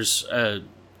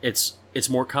 it's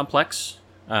more complex.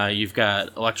 You've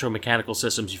got electromechanical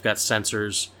systems, you've got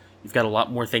sensors, you've got a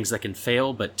lot more things that can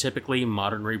fail, but typically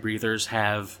modern rebreathers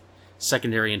have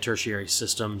secondary and tertiary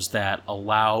systems that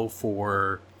allow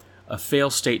for a fail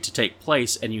state to take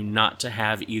place and you not to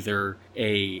have either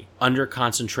a under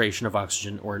concentration of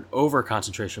oxygen or an over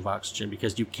concentration of oxygen,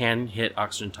 because you can hit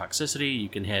oxygen toxicity, you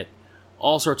can hit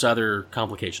all sorts of other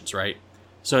complications, right?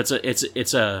 So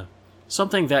it's a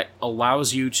something that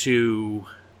allows you to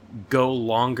go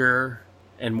longer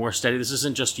and more steady. This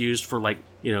isn't just used for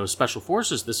special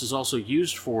forces. This is also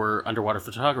used for underwater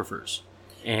photographers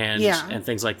and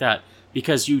things like that,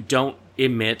 because you don't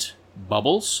emit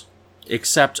bubbles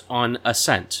except on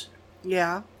ascent.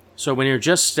 Yeah. So when you're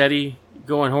just steady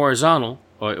going horizontal,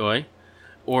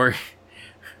 or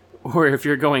if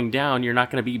you're going down, you're not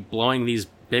going to be blowing these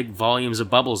big volumes of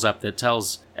bubbles up that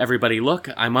tells everybody, look,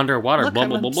 I'm underwater, blah,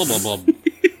 blah, blah, blah, blah, blah.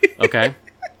 Okay?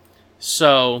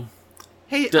 So...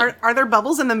 Hey, are there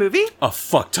bubbles in the movie? A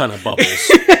fuck ton of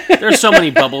bubbles. There's so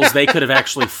many bubbles, they could have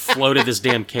actually floated this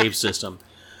damn cave system.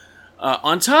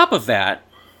 On top of that,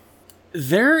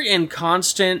 they're in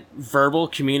constant verbal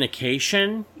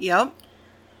communication. Yep.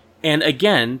 And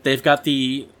again, they've got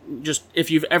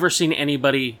if you've ever seen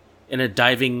anybody in a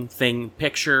diving thing,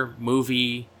 picture,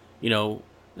 movie,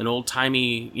 an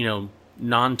old-timey,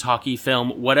 non-talky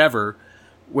film, whatever,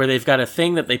 where they've got a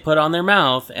thing that they put on their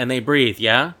mouth and they breathe,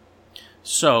 yeah?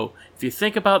 So, if you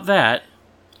think about that,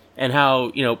 and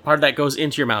how, part of that goes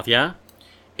into your mouth, yeah?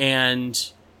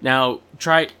 And now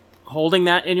try holding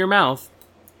that in your mouth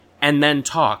and then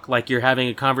talk like you're having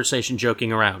a conversation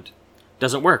joking around.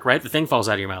 Doesn't work, right? The thing falls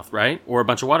out of your mouth, right? Or a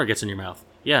bunch of water gets in your mouth.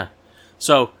 Yeah.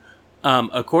 So,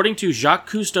 according to Jacques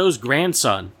Cousteau's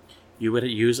grandson, you would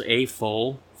use a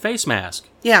full face mask.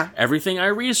 Yeah. Everything I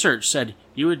researched said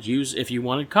you would use, if you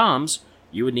wanted comms,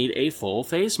 you would need a full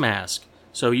face mask.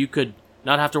 So you could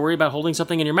not have to worry about holding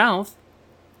something in your mouth.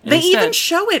 They even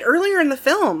show it earlier in the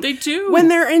film. They do.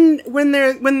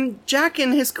 When Jack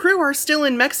and his crew are still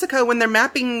in Mexico, when they're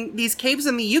mapping these caves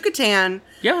in the Yucatan.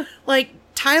 Yeah.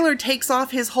 Tyler takes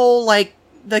off his whole,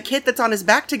 the kit that's on his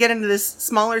back to get into this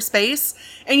smaller space.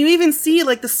 And you even see,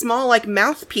 the small,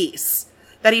 mouthpiece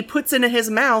that he puts into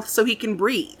his mouth so he can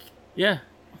breathe. Yeah.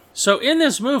 So in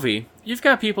this movie, you've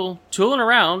got people tooling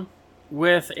around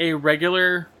with a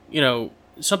regular,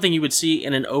 something you would see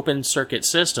in an open circuit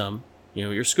system,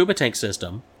 your scuba tank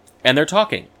system, and they're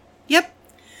talking. Yep.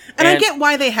 And I get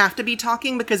why they have to be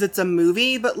talking because it's a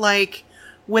movie, but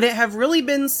would it have really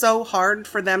been so hard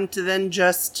for them to then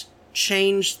just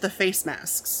change the face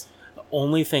masks? The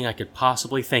only thing I could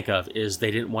possibly think of is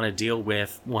they didn't want to deal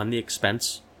with, one, the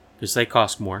expense, because they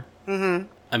cost more. Mm-hmm.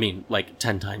 I mean,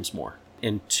 10 times more.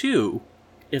 And two,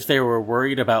 if they were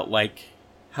worried about,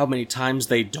 how many times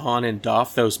they don and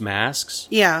doff those masks.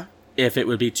 Yeah. If it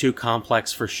would be too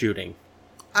complex for shooting.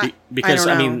 Because,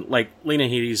 I mean, Lena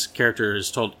Headey's character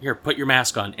is told, here, put your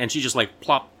mask on. And she just,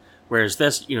 plop. Whereas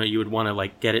this, you would want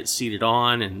to, get it seated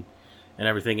on and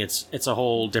everything. It's a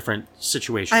whole different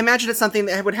situation. I imagine it's something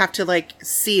that would have to,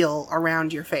 seal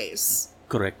around your face.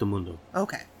 Correcto mundo.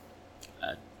 Okay.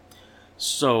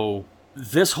 So,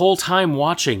 this whole time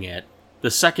watching it,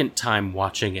 the second time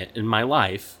watching it in my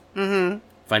life. Mm-hmm.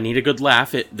 If I need a good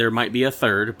laugh, there might be a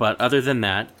third, but other than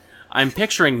that, I'm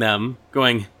picturing them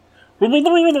going...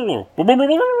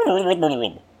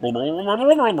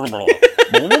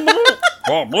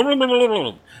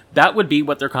 That would be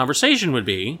what their conversation would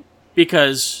be,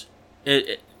 because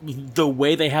the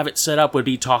way they have it set up would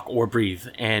be talk or breathe,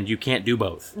 and you can't do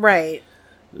both. Right.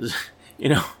 You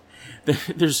know,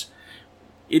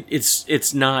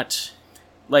 it's not,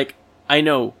 like, I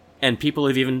know, and people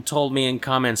have even told me in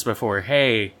comments before,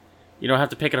 hey, you don't have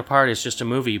to pick it apart, it's just a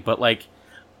movie, but, like,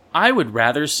 I would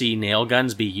rather see nail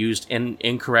guns be used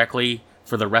incorrectly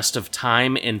for the rest of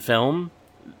time in film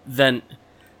than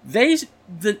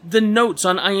the notes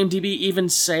on IMDb even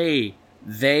say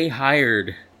they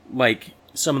hired, like,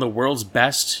 some of the world's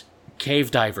best cave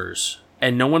divers,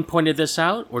 and no one pointed this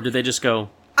out, or did they just go...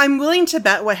 I'm willing to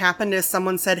bet what happened is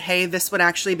someone said, hey, this would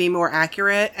actually be more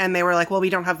accurate, and they were like, well, we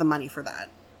don't have the money for that.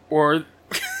 Or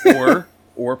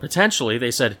potentially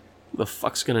they said, who the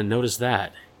fuck's gonna notice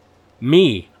that?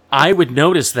 Me. I would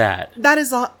notice that. That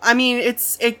is all. I mean,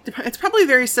 it's probably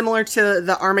very similar to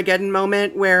the Armageddon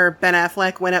moment where Ben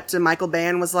Affleck went up to Michael Bay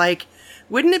and was like,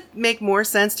 wouldn't it make more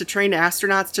sense to train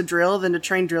astronauts to drill than to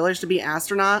train drillers to be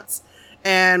astronauts?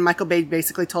 And Michael Bay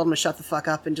basically told him to shut the fuck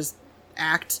up and just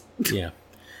act. Yeah.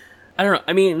 I don't know.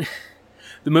 I mean,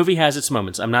 the movie has its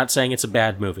moments. I'm not saying it's a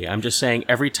bad movie. I'm just saying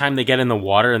every time they get in the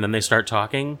water and then they start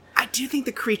talking... I do think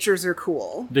the creatures are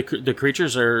cool. The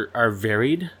creatures are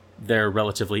varied. They're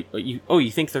relatively...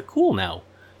 You think they're cool now?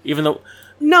 Even though...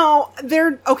 No,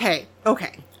 they're... Okay.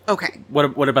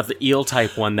 What about the eel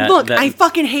type one that... Look, I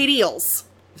fucking hate eels.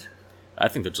 I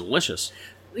think they're delicious.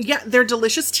 Yeah, they're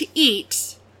delicious to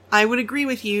eat. I would agree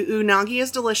with you. Unagi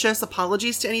is delicious.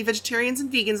 Apologies to any vegetarians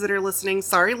and vegans that are listening.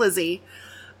 Sorry, Lizzie.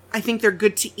 I think they're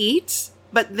good to eat,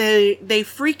 but they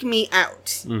freak me out.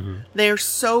 Mm-hmm. They're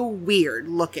so weird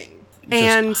looking.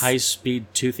 Just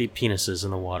high-speed, toothy penises in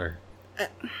the water.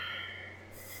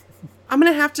 I'm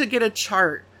going to have to get a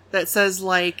chart that says,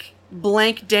 like,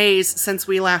 blank days since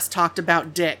we last talked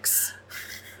about dicks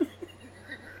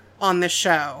on this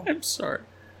show. I'm sorry.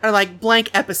 Or, like, blank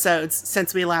episodes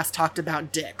since we last talked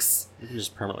about dicks. You can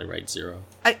just permanently write 0.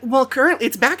 Well, currently,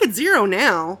 it's back at 0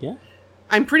 now. Yeah.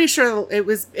 I'm pretty sure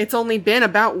it's only been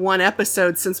about 1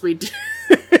 episode since we did.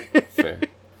 Fair.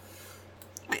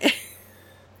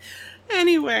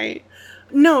 Anyway.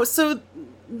 No, so...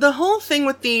 The whole thing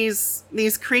with these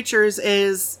creatures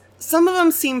is some of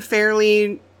them seem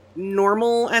fairly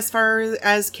normal as far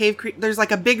as cave creatures. There's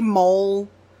like a big mole,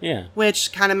 yeah,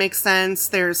 which kind of makes sense.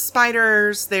 There's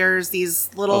spiders. There's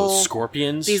these little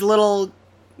scorpions. These little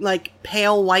like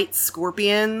pale white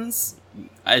scorpions.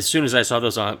 As soon as I saw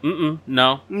those on,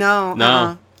 no.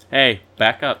 Hey,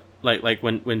 back up! Like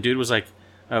when dude was like,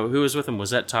 who was with him? Was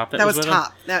that Top? That was with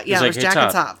Top. Him? It was Jack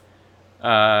and Top.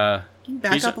 Can you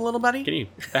back up a little, buddy? Can you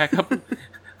back up?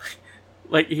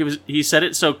 Like he said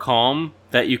it so calm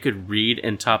that you could read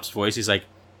in Top's voice. He's like,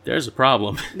 "There's a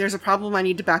problem. There's a problem. I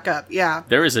need to back up." Yeah.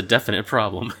 There is a definite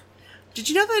problem. Did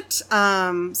you know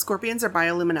that scorpions are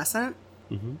bioluminescent?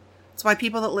 Mm-hmm. That's why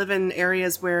people that live in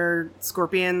areas where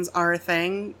scorpions are a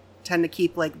thing tend to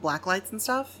keep like black lights and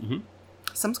stuff. Mm-hmm.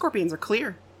 Some scorpions are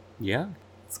clear. Yeah.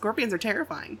 Scorpions are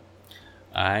terrifying.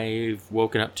 I've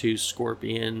woken up to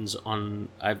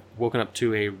I've woken up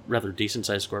to a rather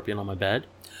decent-sized scorpion on my bed.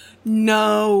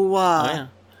 No. Oh, yeah.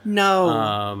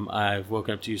 No. I've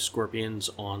woken up to scorpions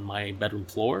on my bedroom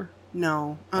floor.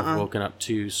 No. I've woken up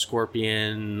to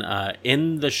scorpion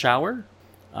in the shower.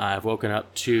 I've woken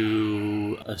up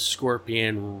to a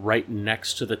scorpion right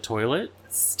next to the toilet.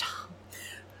 Stop.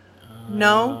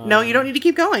 No, you don't need to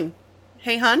keep going.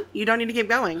 Hey, hun, you don't need to keep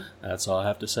going. That's all I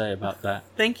have to say about that.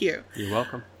 Thank you. You're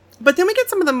welcome. But then we get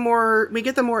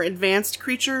the more advanced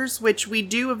creatures, which we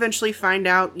do eventually find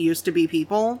out used to be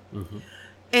people. Mm-hmm.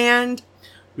 And...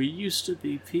 We used to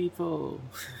be people.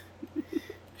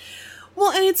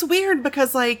 Well, and it's weird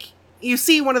because, like, you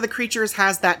see one of the creatures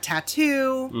has that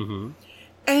tattoo. Mm-hmm.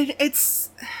 And it's...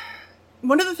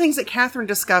 One of the things that Catherine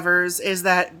discovers is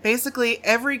that basically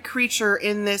every creature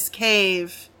in this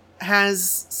cave...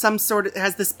 has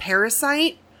this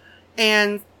parasite,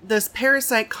 and this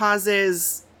parasite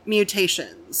causes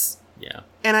mutations. Yeah.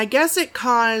 And I guess it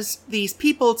caused these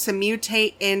people to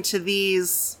mutate into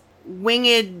these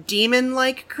winged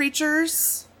demon-like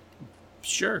creatures.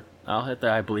 Sure. I'll hit the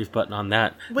I believe button on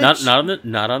that. Not on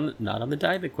the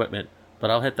dive equipment, but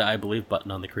I'll hit the I believe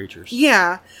button on the creatures.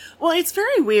 Yeah. Well, it's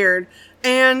very weird.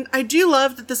 And I do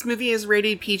love that this movie is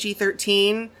rated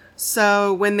PG-13.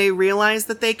 So when they realize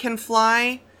that they can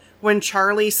fly, when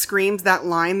Charlie screams that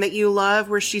line that you love,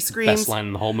 where she screams... Best line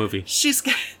in the whole movie.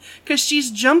 Because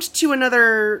she's jumped to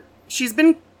another... She's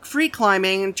been free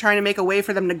climbing and trying to make a way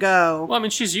for them to go. Well, I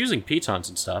mean, she's using pitons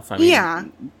and stuff. I mean, yeah.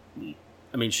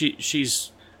 I mean,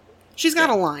 she's got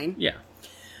a line. Yeah.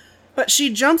 But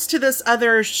she jumps to this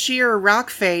other sheer rock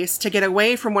face to get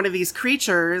away from one of these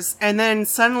creatures, and then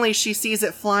suddenly she sees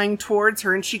it flying towards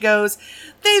her, and she goes,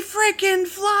 "They frickin'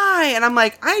 fly!" And I'm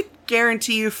like, I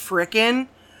guarantee you frickin'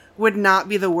 would not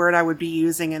be the word I would be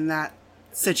using in that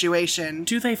situation.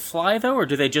 Do they fly, though, or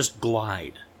do they just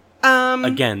glide?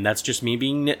 Again, that's just me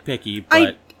being nitpicky,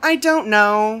 but... I don't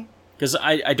know. Because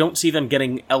I don't see them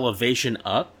getting elevation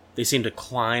up. They seem to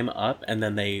climb up, and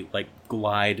then they, like,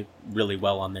 glide really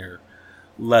well on their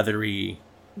leathery...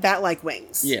 Bat-like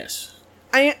wings. Yes.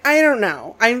 I don't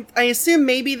know. I assume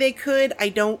maybe they could. I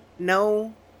don't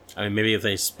know. I mean, maybe if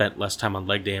they spent less time on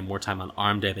leg day and more time on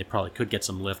arm day, they probably could get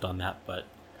some lift on that, but...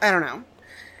 I don't know.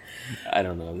 I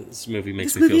don't know. This movie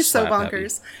makes me This feel movie's so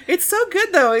bonkers. It's so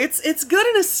good, though. It's good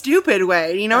in a stupid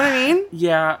way. You know what I mean?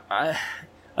 Yeah.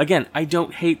 Again, I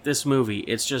don't hate this movie.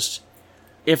 It's just...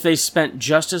 If they spent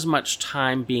just as much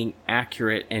time being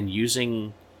accurate and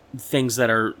using things that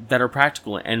are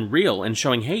practical and real and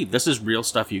showing, hey, this is real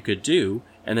stuff you could do,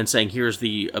 and then saying, here's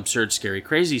the absurd, scary,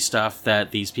 crazy stuff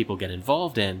that these people get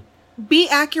involved in. Be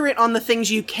accurate on the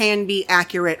things you can be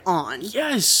accurate on.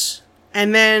 Yes!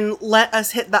 And then let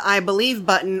us hit the I believe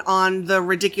button on the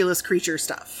ridiculous creature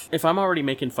stuff. If I'm already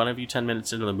making fun of you 10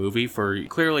 minutes into the movie for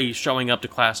clearly showing up to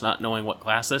class not knowing what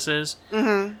class this is,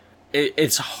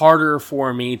 it's harder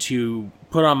for me to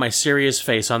put on my serious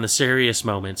face on the serious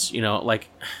moments. You know, like,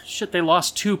 shit, they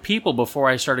lost 2 people before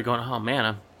I started going, oh man,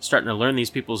 I'm starting to learn these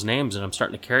people's names and I'm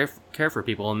starting to care for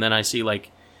people. And then I see,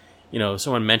 like, you know,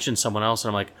 someone mentions someone else and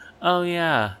I'm like, oh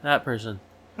yeah, that person.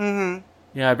 Mm-hmm.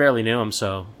 Yeah, I barely knew him,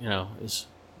 so, you know,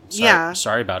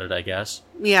 sorry about it, I guess.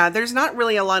 Yeah, there's not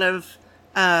really a lot of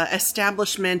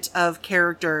establishment of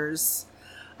characters.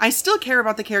 I still care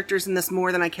about the characters in this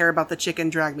more than I care about the chicken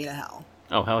Drag Me to Hell.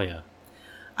 Oh, hell yeah.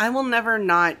 I will never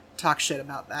not talk shit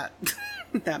about that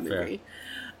that movie. Fair.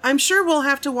 I'm sure we'll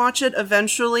have to watch it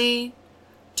eventually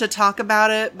to talk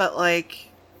about it, but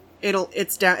like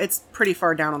it's pretty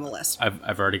far down on the list.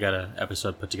 I've already got an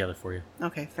episode put together for you.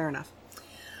 Okay, fair enough.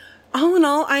 All in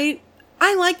all, I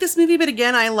like this movie, but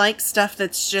again, I like stuff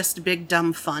that's just big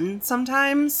dumb fun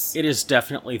sometimes. It is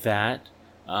definitely that.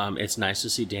 It's nice to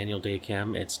see Daniel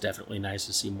Day-Kim. It's definitely nice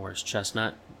to see Morris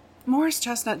Chestnut. Morris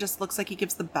Chestnut just looks like he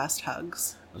gives the best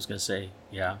hugs. I was going to say,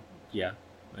 yeah,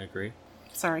 I agree.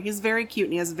 Sorry, he's very cute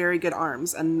and he has very good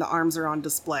arms, and the arms are on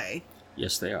display.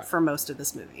 Yes, they are. For most of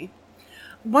this movie.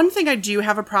 One thing I do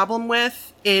have a problem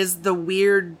with is the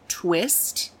weird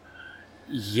twist.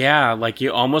 Yeah, like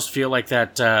you almost feel like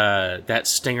that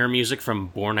stinger music from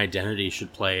Bourne Identity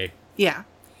should play. Yeah.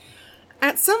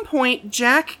 At some point,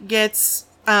 Jack gets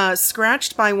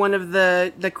scratched by one of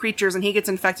the creatures and he gets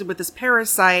infected with this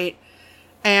parasite.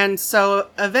 And so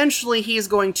eventually he's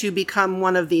going to become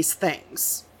one of these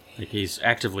things. Like he's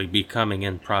actively becoming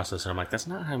in process. And I'm like, that's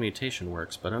not how mutation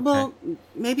works, but okay. Well,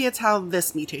 maybe it's how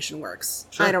this mutation works.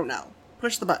 Sure. I don't know.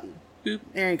 Push the button. Boop.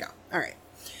 There you go. All right.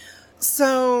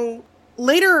 So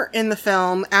later in the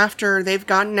film, after they've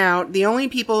gotten out, the only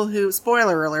people who,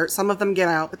 spoiler alert, some of them get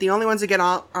out, but the only ones who get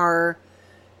out are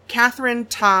Catherine,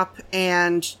 Top,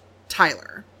 and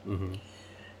Tyler. Mm-hmm.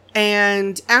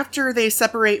 And after they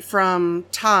separate from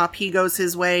Top, he goes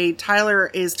his way. Tyler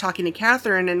is talking to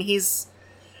Catherine, and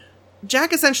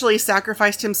Jack essentially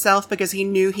sacrificed himself because he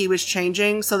knew he was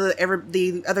changing so that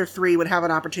the other 3 would have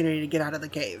an opportunity to get out of the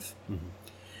cave. Mm-hmm.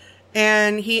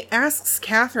 And he asks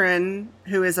Catherine,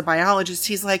 who is a biologist,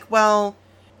 he's like, well,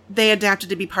 they adapted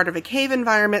to be part of a cave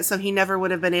environment, so he never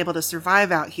would have been able to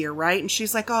survive out here, right? And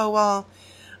she's like, oh, well,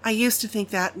 I used to think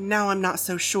that, now I'm not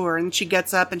so sure. And she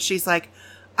gets up and she's like,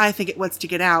 I think it wants to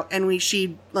get out. And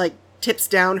she like tips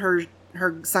down her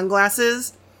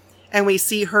sunglasses, and we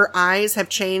see her eyes have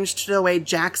changed to the way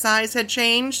Jack's eyes had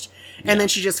changed. And then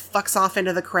she just fucks off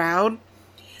into the crowd.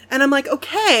 And I'm like,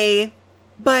 okay,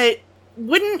 but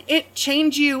wouldn't it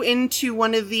change you into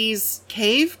one of these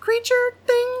cave creature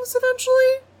things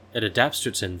eventually? It adapts to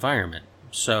its environment.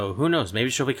 So who knows? Maybe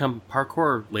she'll become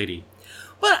parkour lady.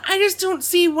 But I just don't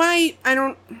see why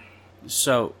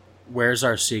So where's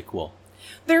our sequel?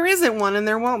 There isn't one, and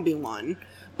there won't be one.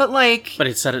 But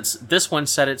this one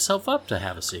set itself up to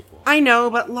have a sequel. I know,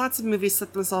 but lots of movies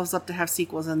set themselves up to have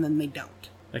sequels and then they don't.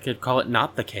 I could call it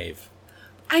Not the Cave.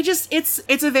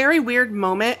 It's a very weird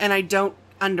moment, and I don't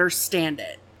understand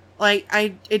it. Like,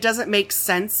 it doesn't make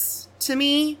sense to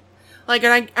me. Like,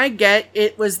 and I get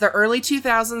it was the early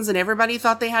 2000s and everybody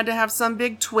thought they had to have some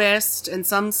big twist and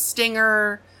some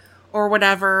stinger or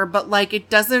whatever, but like it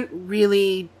doesn't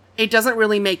really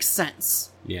make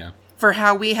sense. Yeah. For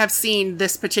how we have seen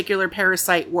this particular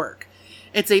parasite work.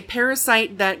 It's a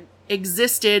parasite that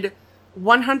existed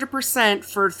 100%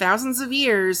 for thousands of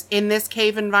years in this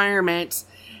cave environment,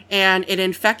 and it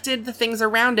infected the things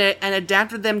around it and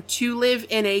adapted them to live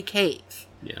in a cave.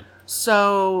 Yeah.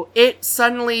 So it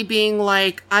suddenly being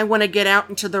like, I want to get out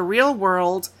into the real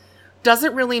world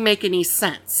doesn't really make any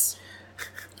sense.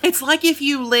 It's like if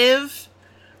you live...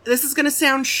 This is going to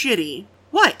sound shitty.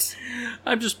 What?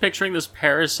 I'm just picturing this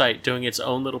parasite doing its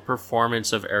own little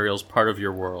performance of Ariel's part of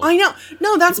your world. I know.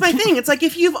 No, that's my thing. It's like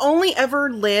if you've only ever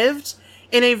lived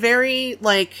in a very,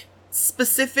 like,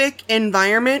 specific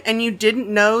environment and you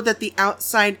didn't know that the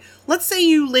outside... Let's say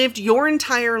you lived your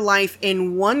entire life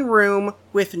in one room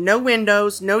with no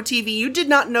windows, no TV. You did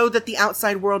not know that the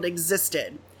outside world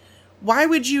existed. Why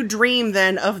would you dream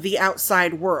then of the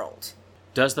outside world?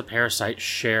 Does the parasite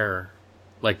share...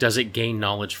 Like, does it gain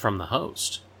knowledge from the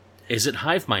host? Is it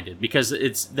hive-minded? Because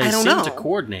they seem to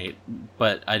coordinate,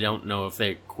 but I don't know if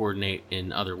they coordinate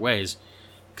in other ways.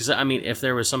 Because, I mean, if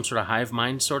there was some sort of hive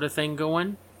mind sort of thing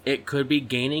going, it could be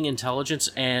gaining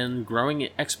intelligence and growing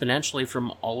exponentially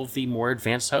from all of the more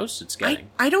advanced hosts it's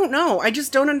getting. I don't know. I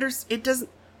just don't understand. It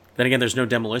doesn't... Then again, there's no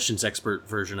demolitions expert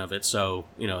version of it, so,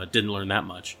 it didn't learn that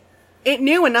much. It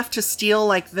knew enough to steal,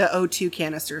 like, the O2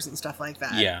 canisters and stuff like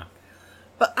that. Yeah.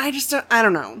 But I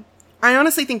don't know. I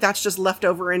honestly think that's just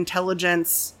leftover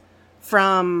intelligence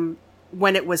from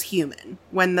when it was human.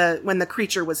 When the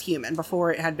creature was human,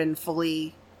 before it had been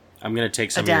fully I'm going to take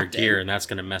some adapted. of your gear, and that's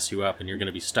going to mess you up, and you're going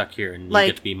to be stuck here, and Like,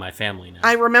 you get to be my family now.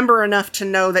 I remember enough to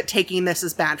know that taking this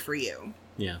is bad for you.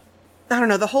 Yeah. I don't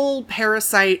know, the whole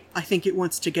parasite, I think it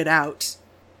wants to get out.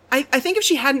 I think if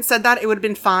she hadn't said that, it would have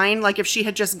been fine. Like, if she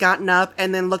had just gotten up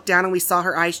and then looked down and we saw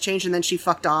her eyes change and then she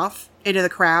fucked off into the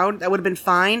crowd, that would have been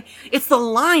fine. It's the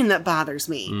line that bothers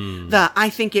me. The, I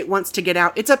think it wants to get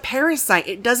out. It's a parasite.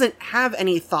 It doesn't have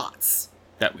any thoughts.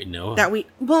 That we know of.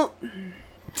 Well...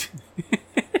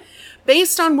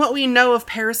 Based on what we know of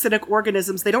parasitic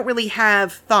organisms, they don't really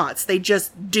have thoughts. They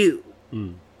just do.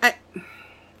 And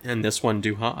this one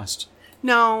do host.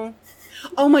 No.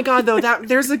 Oh my god, though, that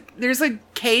there's a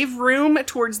cave room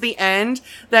towards the end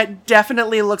that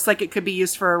definitely looks like it could be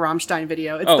used for a Rammstein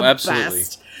video. It's the absolutely.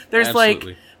 best. There's like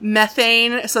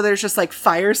methane, so there's just like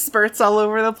fire spurts all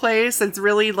over the place. It's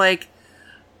really like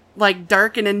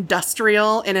dark and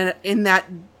industrial in that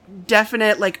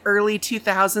definite like early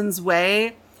 2000s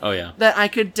way. Oh yeah. That I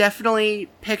could definitely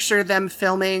picture them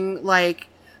filming like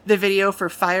the video for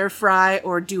Firefly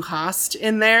or Du Hast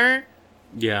in there.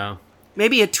 Yeah.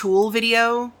 Maybe a Tool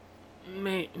video.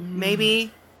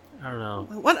 Maybe. I don't know.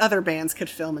 What other bands could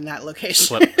film in that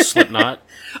location? Slipknot.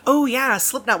 Oh yeah,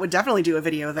 Slipknot would definitely do a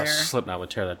video there. Slipknot would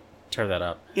tear that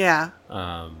up. Yeah.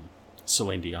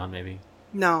 Celine Dion maybe.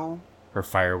 No. Her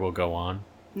Fire Will Go On.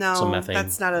 No. Some methane.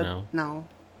 That's not a no.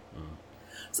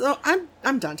 So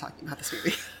I'm done talking about this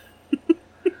movie.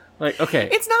 Like, okay.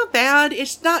 It's not bad.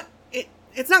 It's not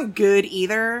good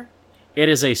either. It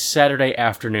is a Saturday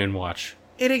afternoon watch.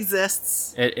 It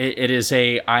exists. It is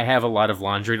I have a lot of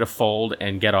laundry to fold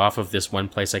and get off of this one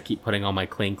place I keep putting all my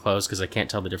clean clothes because I can't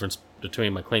tell the difference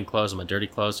between my clean clothes and my dirty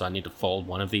clothes, so I need to fold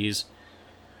one of these.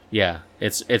 Yeah,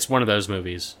 it's one of those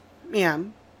movies. Yeah.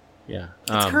 Yeah.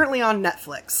 It's currently on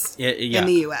Netflix in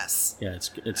the US. Yeah,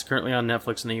 it's currently on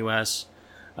Netflix in the US.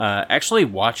 Actually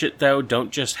watch it, though.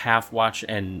 Don't just half watch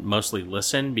and mostly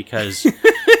listen, because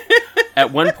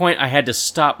at one point I had to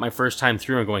stop my first time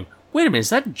through and going, wait a minute, is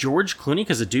that George Clooney?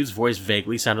 Because the dude's voice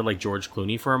vaguely sounded like George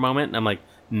Clooney for a moment. And I'm like,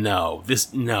 no. Is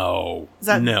that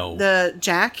the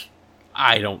Jack?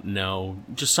 I don't know.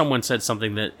 Just someone said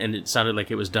something and it sounded like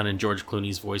it was done in George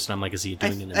Clooney's voice. And I'm like, is he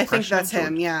doing an impression? I think that's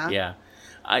him, yeah. Yeah.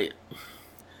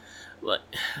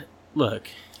 Look,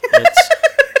 it's...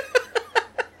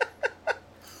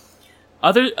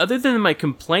 Other than my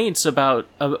complaints about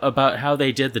how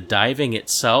they did the diving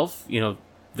itself,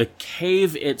 the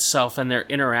cave itself and their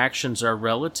interactions are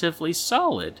relatively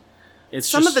solid.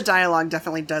 Some of the dialogue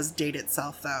definitely does date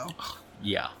itself, though.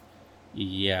 Yeah.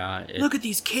 Yeah. Look at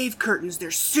these cave curtains, they're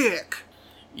sick.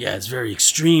 Yeah, it's very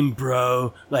extreme,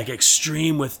 bro. Like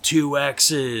extreme with 2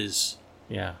 X's.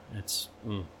 Yeah, it's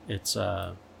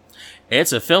a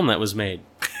film that was made.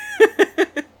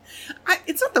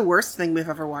 It's not the worst thing we've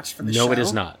ever watched for the show. No, it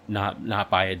is not. Not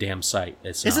by a damn sight.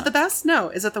 Is it the best? No.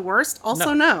 Is it the worst?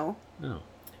 Also, no. No.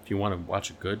 If you want to watch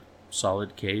a good,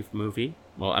 solid cave movie,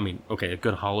 well, I mean, okay, a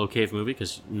good hollow cave movie,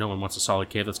 because no one wants a solid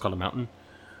cave that's called a mountain.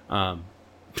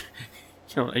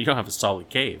 You don't have a solid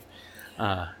cave.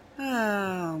 Oh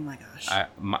my gosh.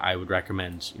 I would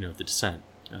recommend, The Descent.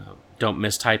 Don't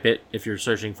mistype it if you're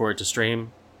searching for it to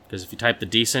stream, because if you type The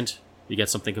Decent, you get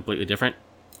something completely different.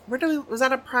 Was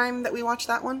that a Prime that we watched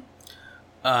that one?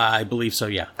 I believe so,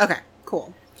 yeah. Okay,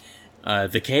 cool.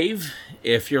 The Cave,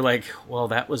 if you're like, well,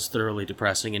 that was thoroughly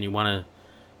depressing, and you want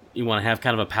to have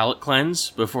kind of a palate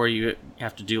cleanse before you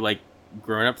have to do, like,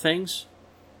 grown-up things,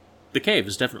 The Cave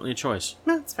is definitely a choice.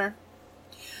 No, that's fair.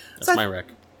 That's my rec.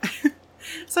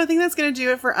 So I think that's going to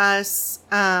do it for us.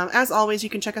 As always, you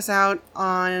can check us out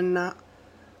on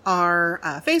our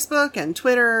Facebook and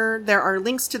Twitter. There are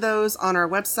links to those on our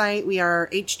website. We are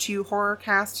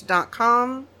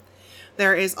h2horrorcast.com.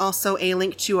 There is also a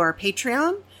link to our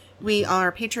Patreon. We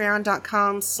are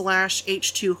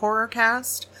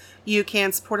patreon.com/h2horrorcast. You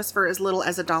can support us for as little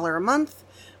as $1 a month,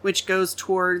 which goes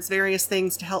towards various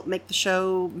things to help make the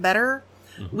show better.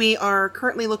 Mm-hmm. We are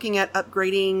currently looking at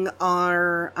upgrading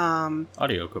our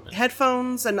audio equipment,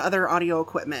 headphones, and other audio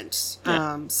equipment.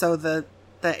 Yeah. So the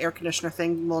air conditioner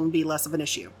thing will be less of an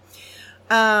issue.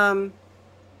 Shout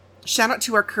out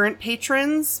to our current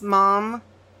patrons, Mom.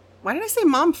 Why did I say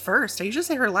Mom first? I usually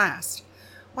say her last.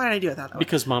 Why did I do it that way?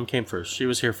 Because Mom came first. She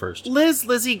was here first. Liz,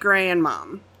 Lizzie, Gray, and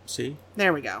Mom. See?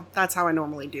 There we go. That's how I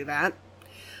normally do that.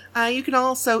 You can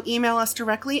also email us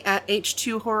directly at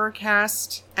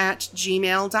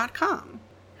h2horrorcast@gmail.com.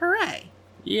 Hooray!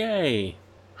 Yay!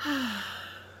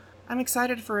 I'm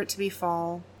excited for it to be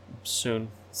fall. Soon.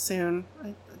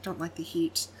 I don't like the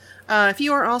heat. If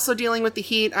you are also dealing with the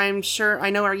heat, I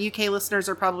know our UK listeners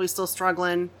are probably still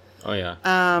struggling. Oh, yeah.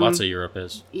 Lots of Europe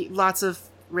is. Lots of...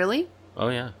 Really? Oh,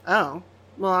 yeah. Oh.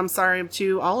 Well, I'm sorry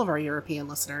to all of our European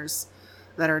listeners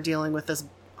that are dealing with this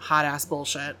hot-ass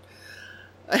bullshit.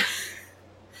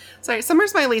 Sorry,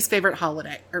 summer's my least favorite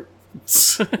holiday. Let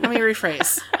me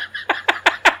rephrase.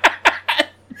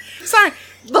 Sorry.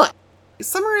 Look,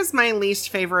 summer is my least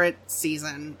favorite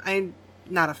season. I'm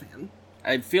not a fan.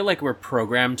 I feel like we're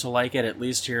programmed to like it, at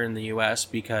least here in the U.S.,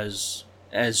 because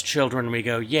as children we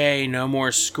go, yay, no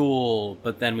more school.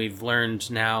 But then we've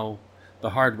learned now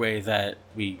the hard way that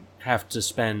we have to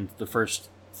spend the first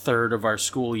third of our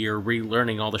school year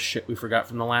relearning all the shit we forgot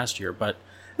from the last year. But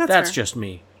that's just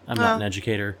me. I'm not an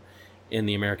educator in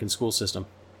the American school system.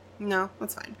 No,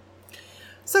 that's fine.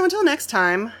 So until next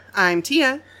time, I'm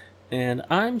Tia. And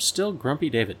I'm still Grumpy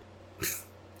David.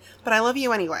 But I love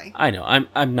you anyway. I know.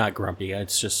 I'm not grumpy.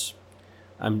 It's just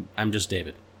I'm just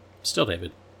David. Still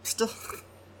David. Still.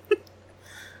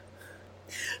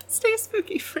 Stay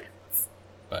spooky, friends.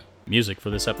 Bye. Music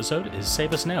for this episode is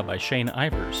Save Us Now by Shane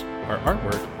Ivers. Our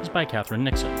artwork is by Catherine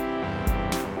Nixon.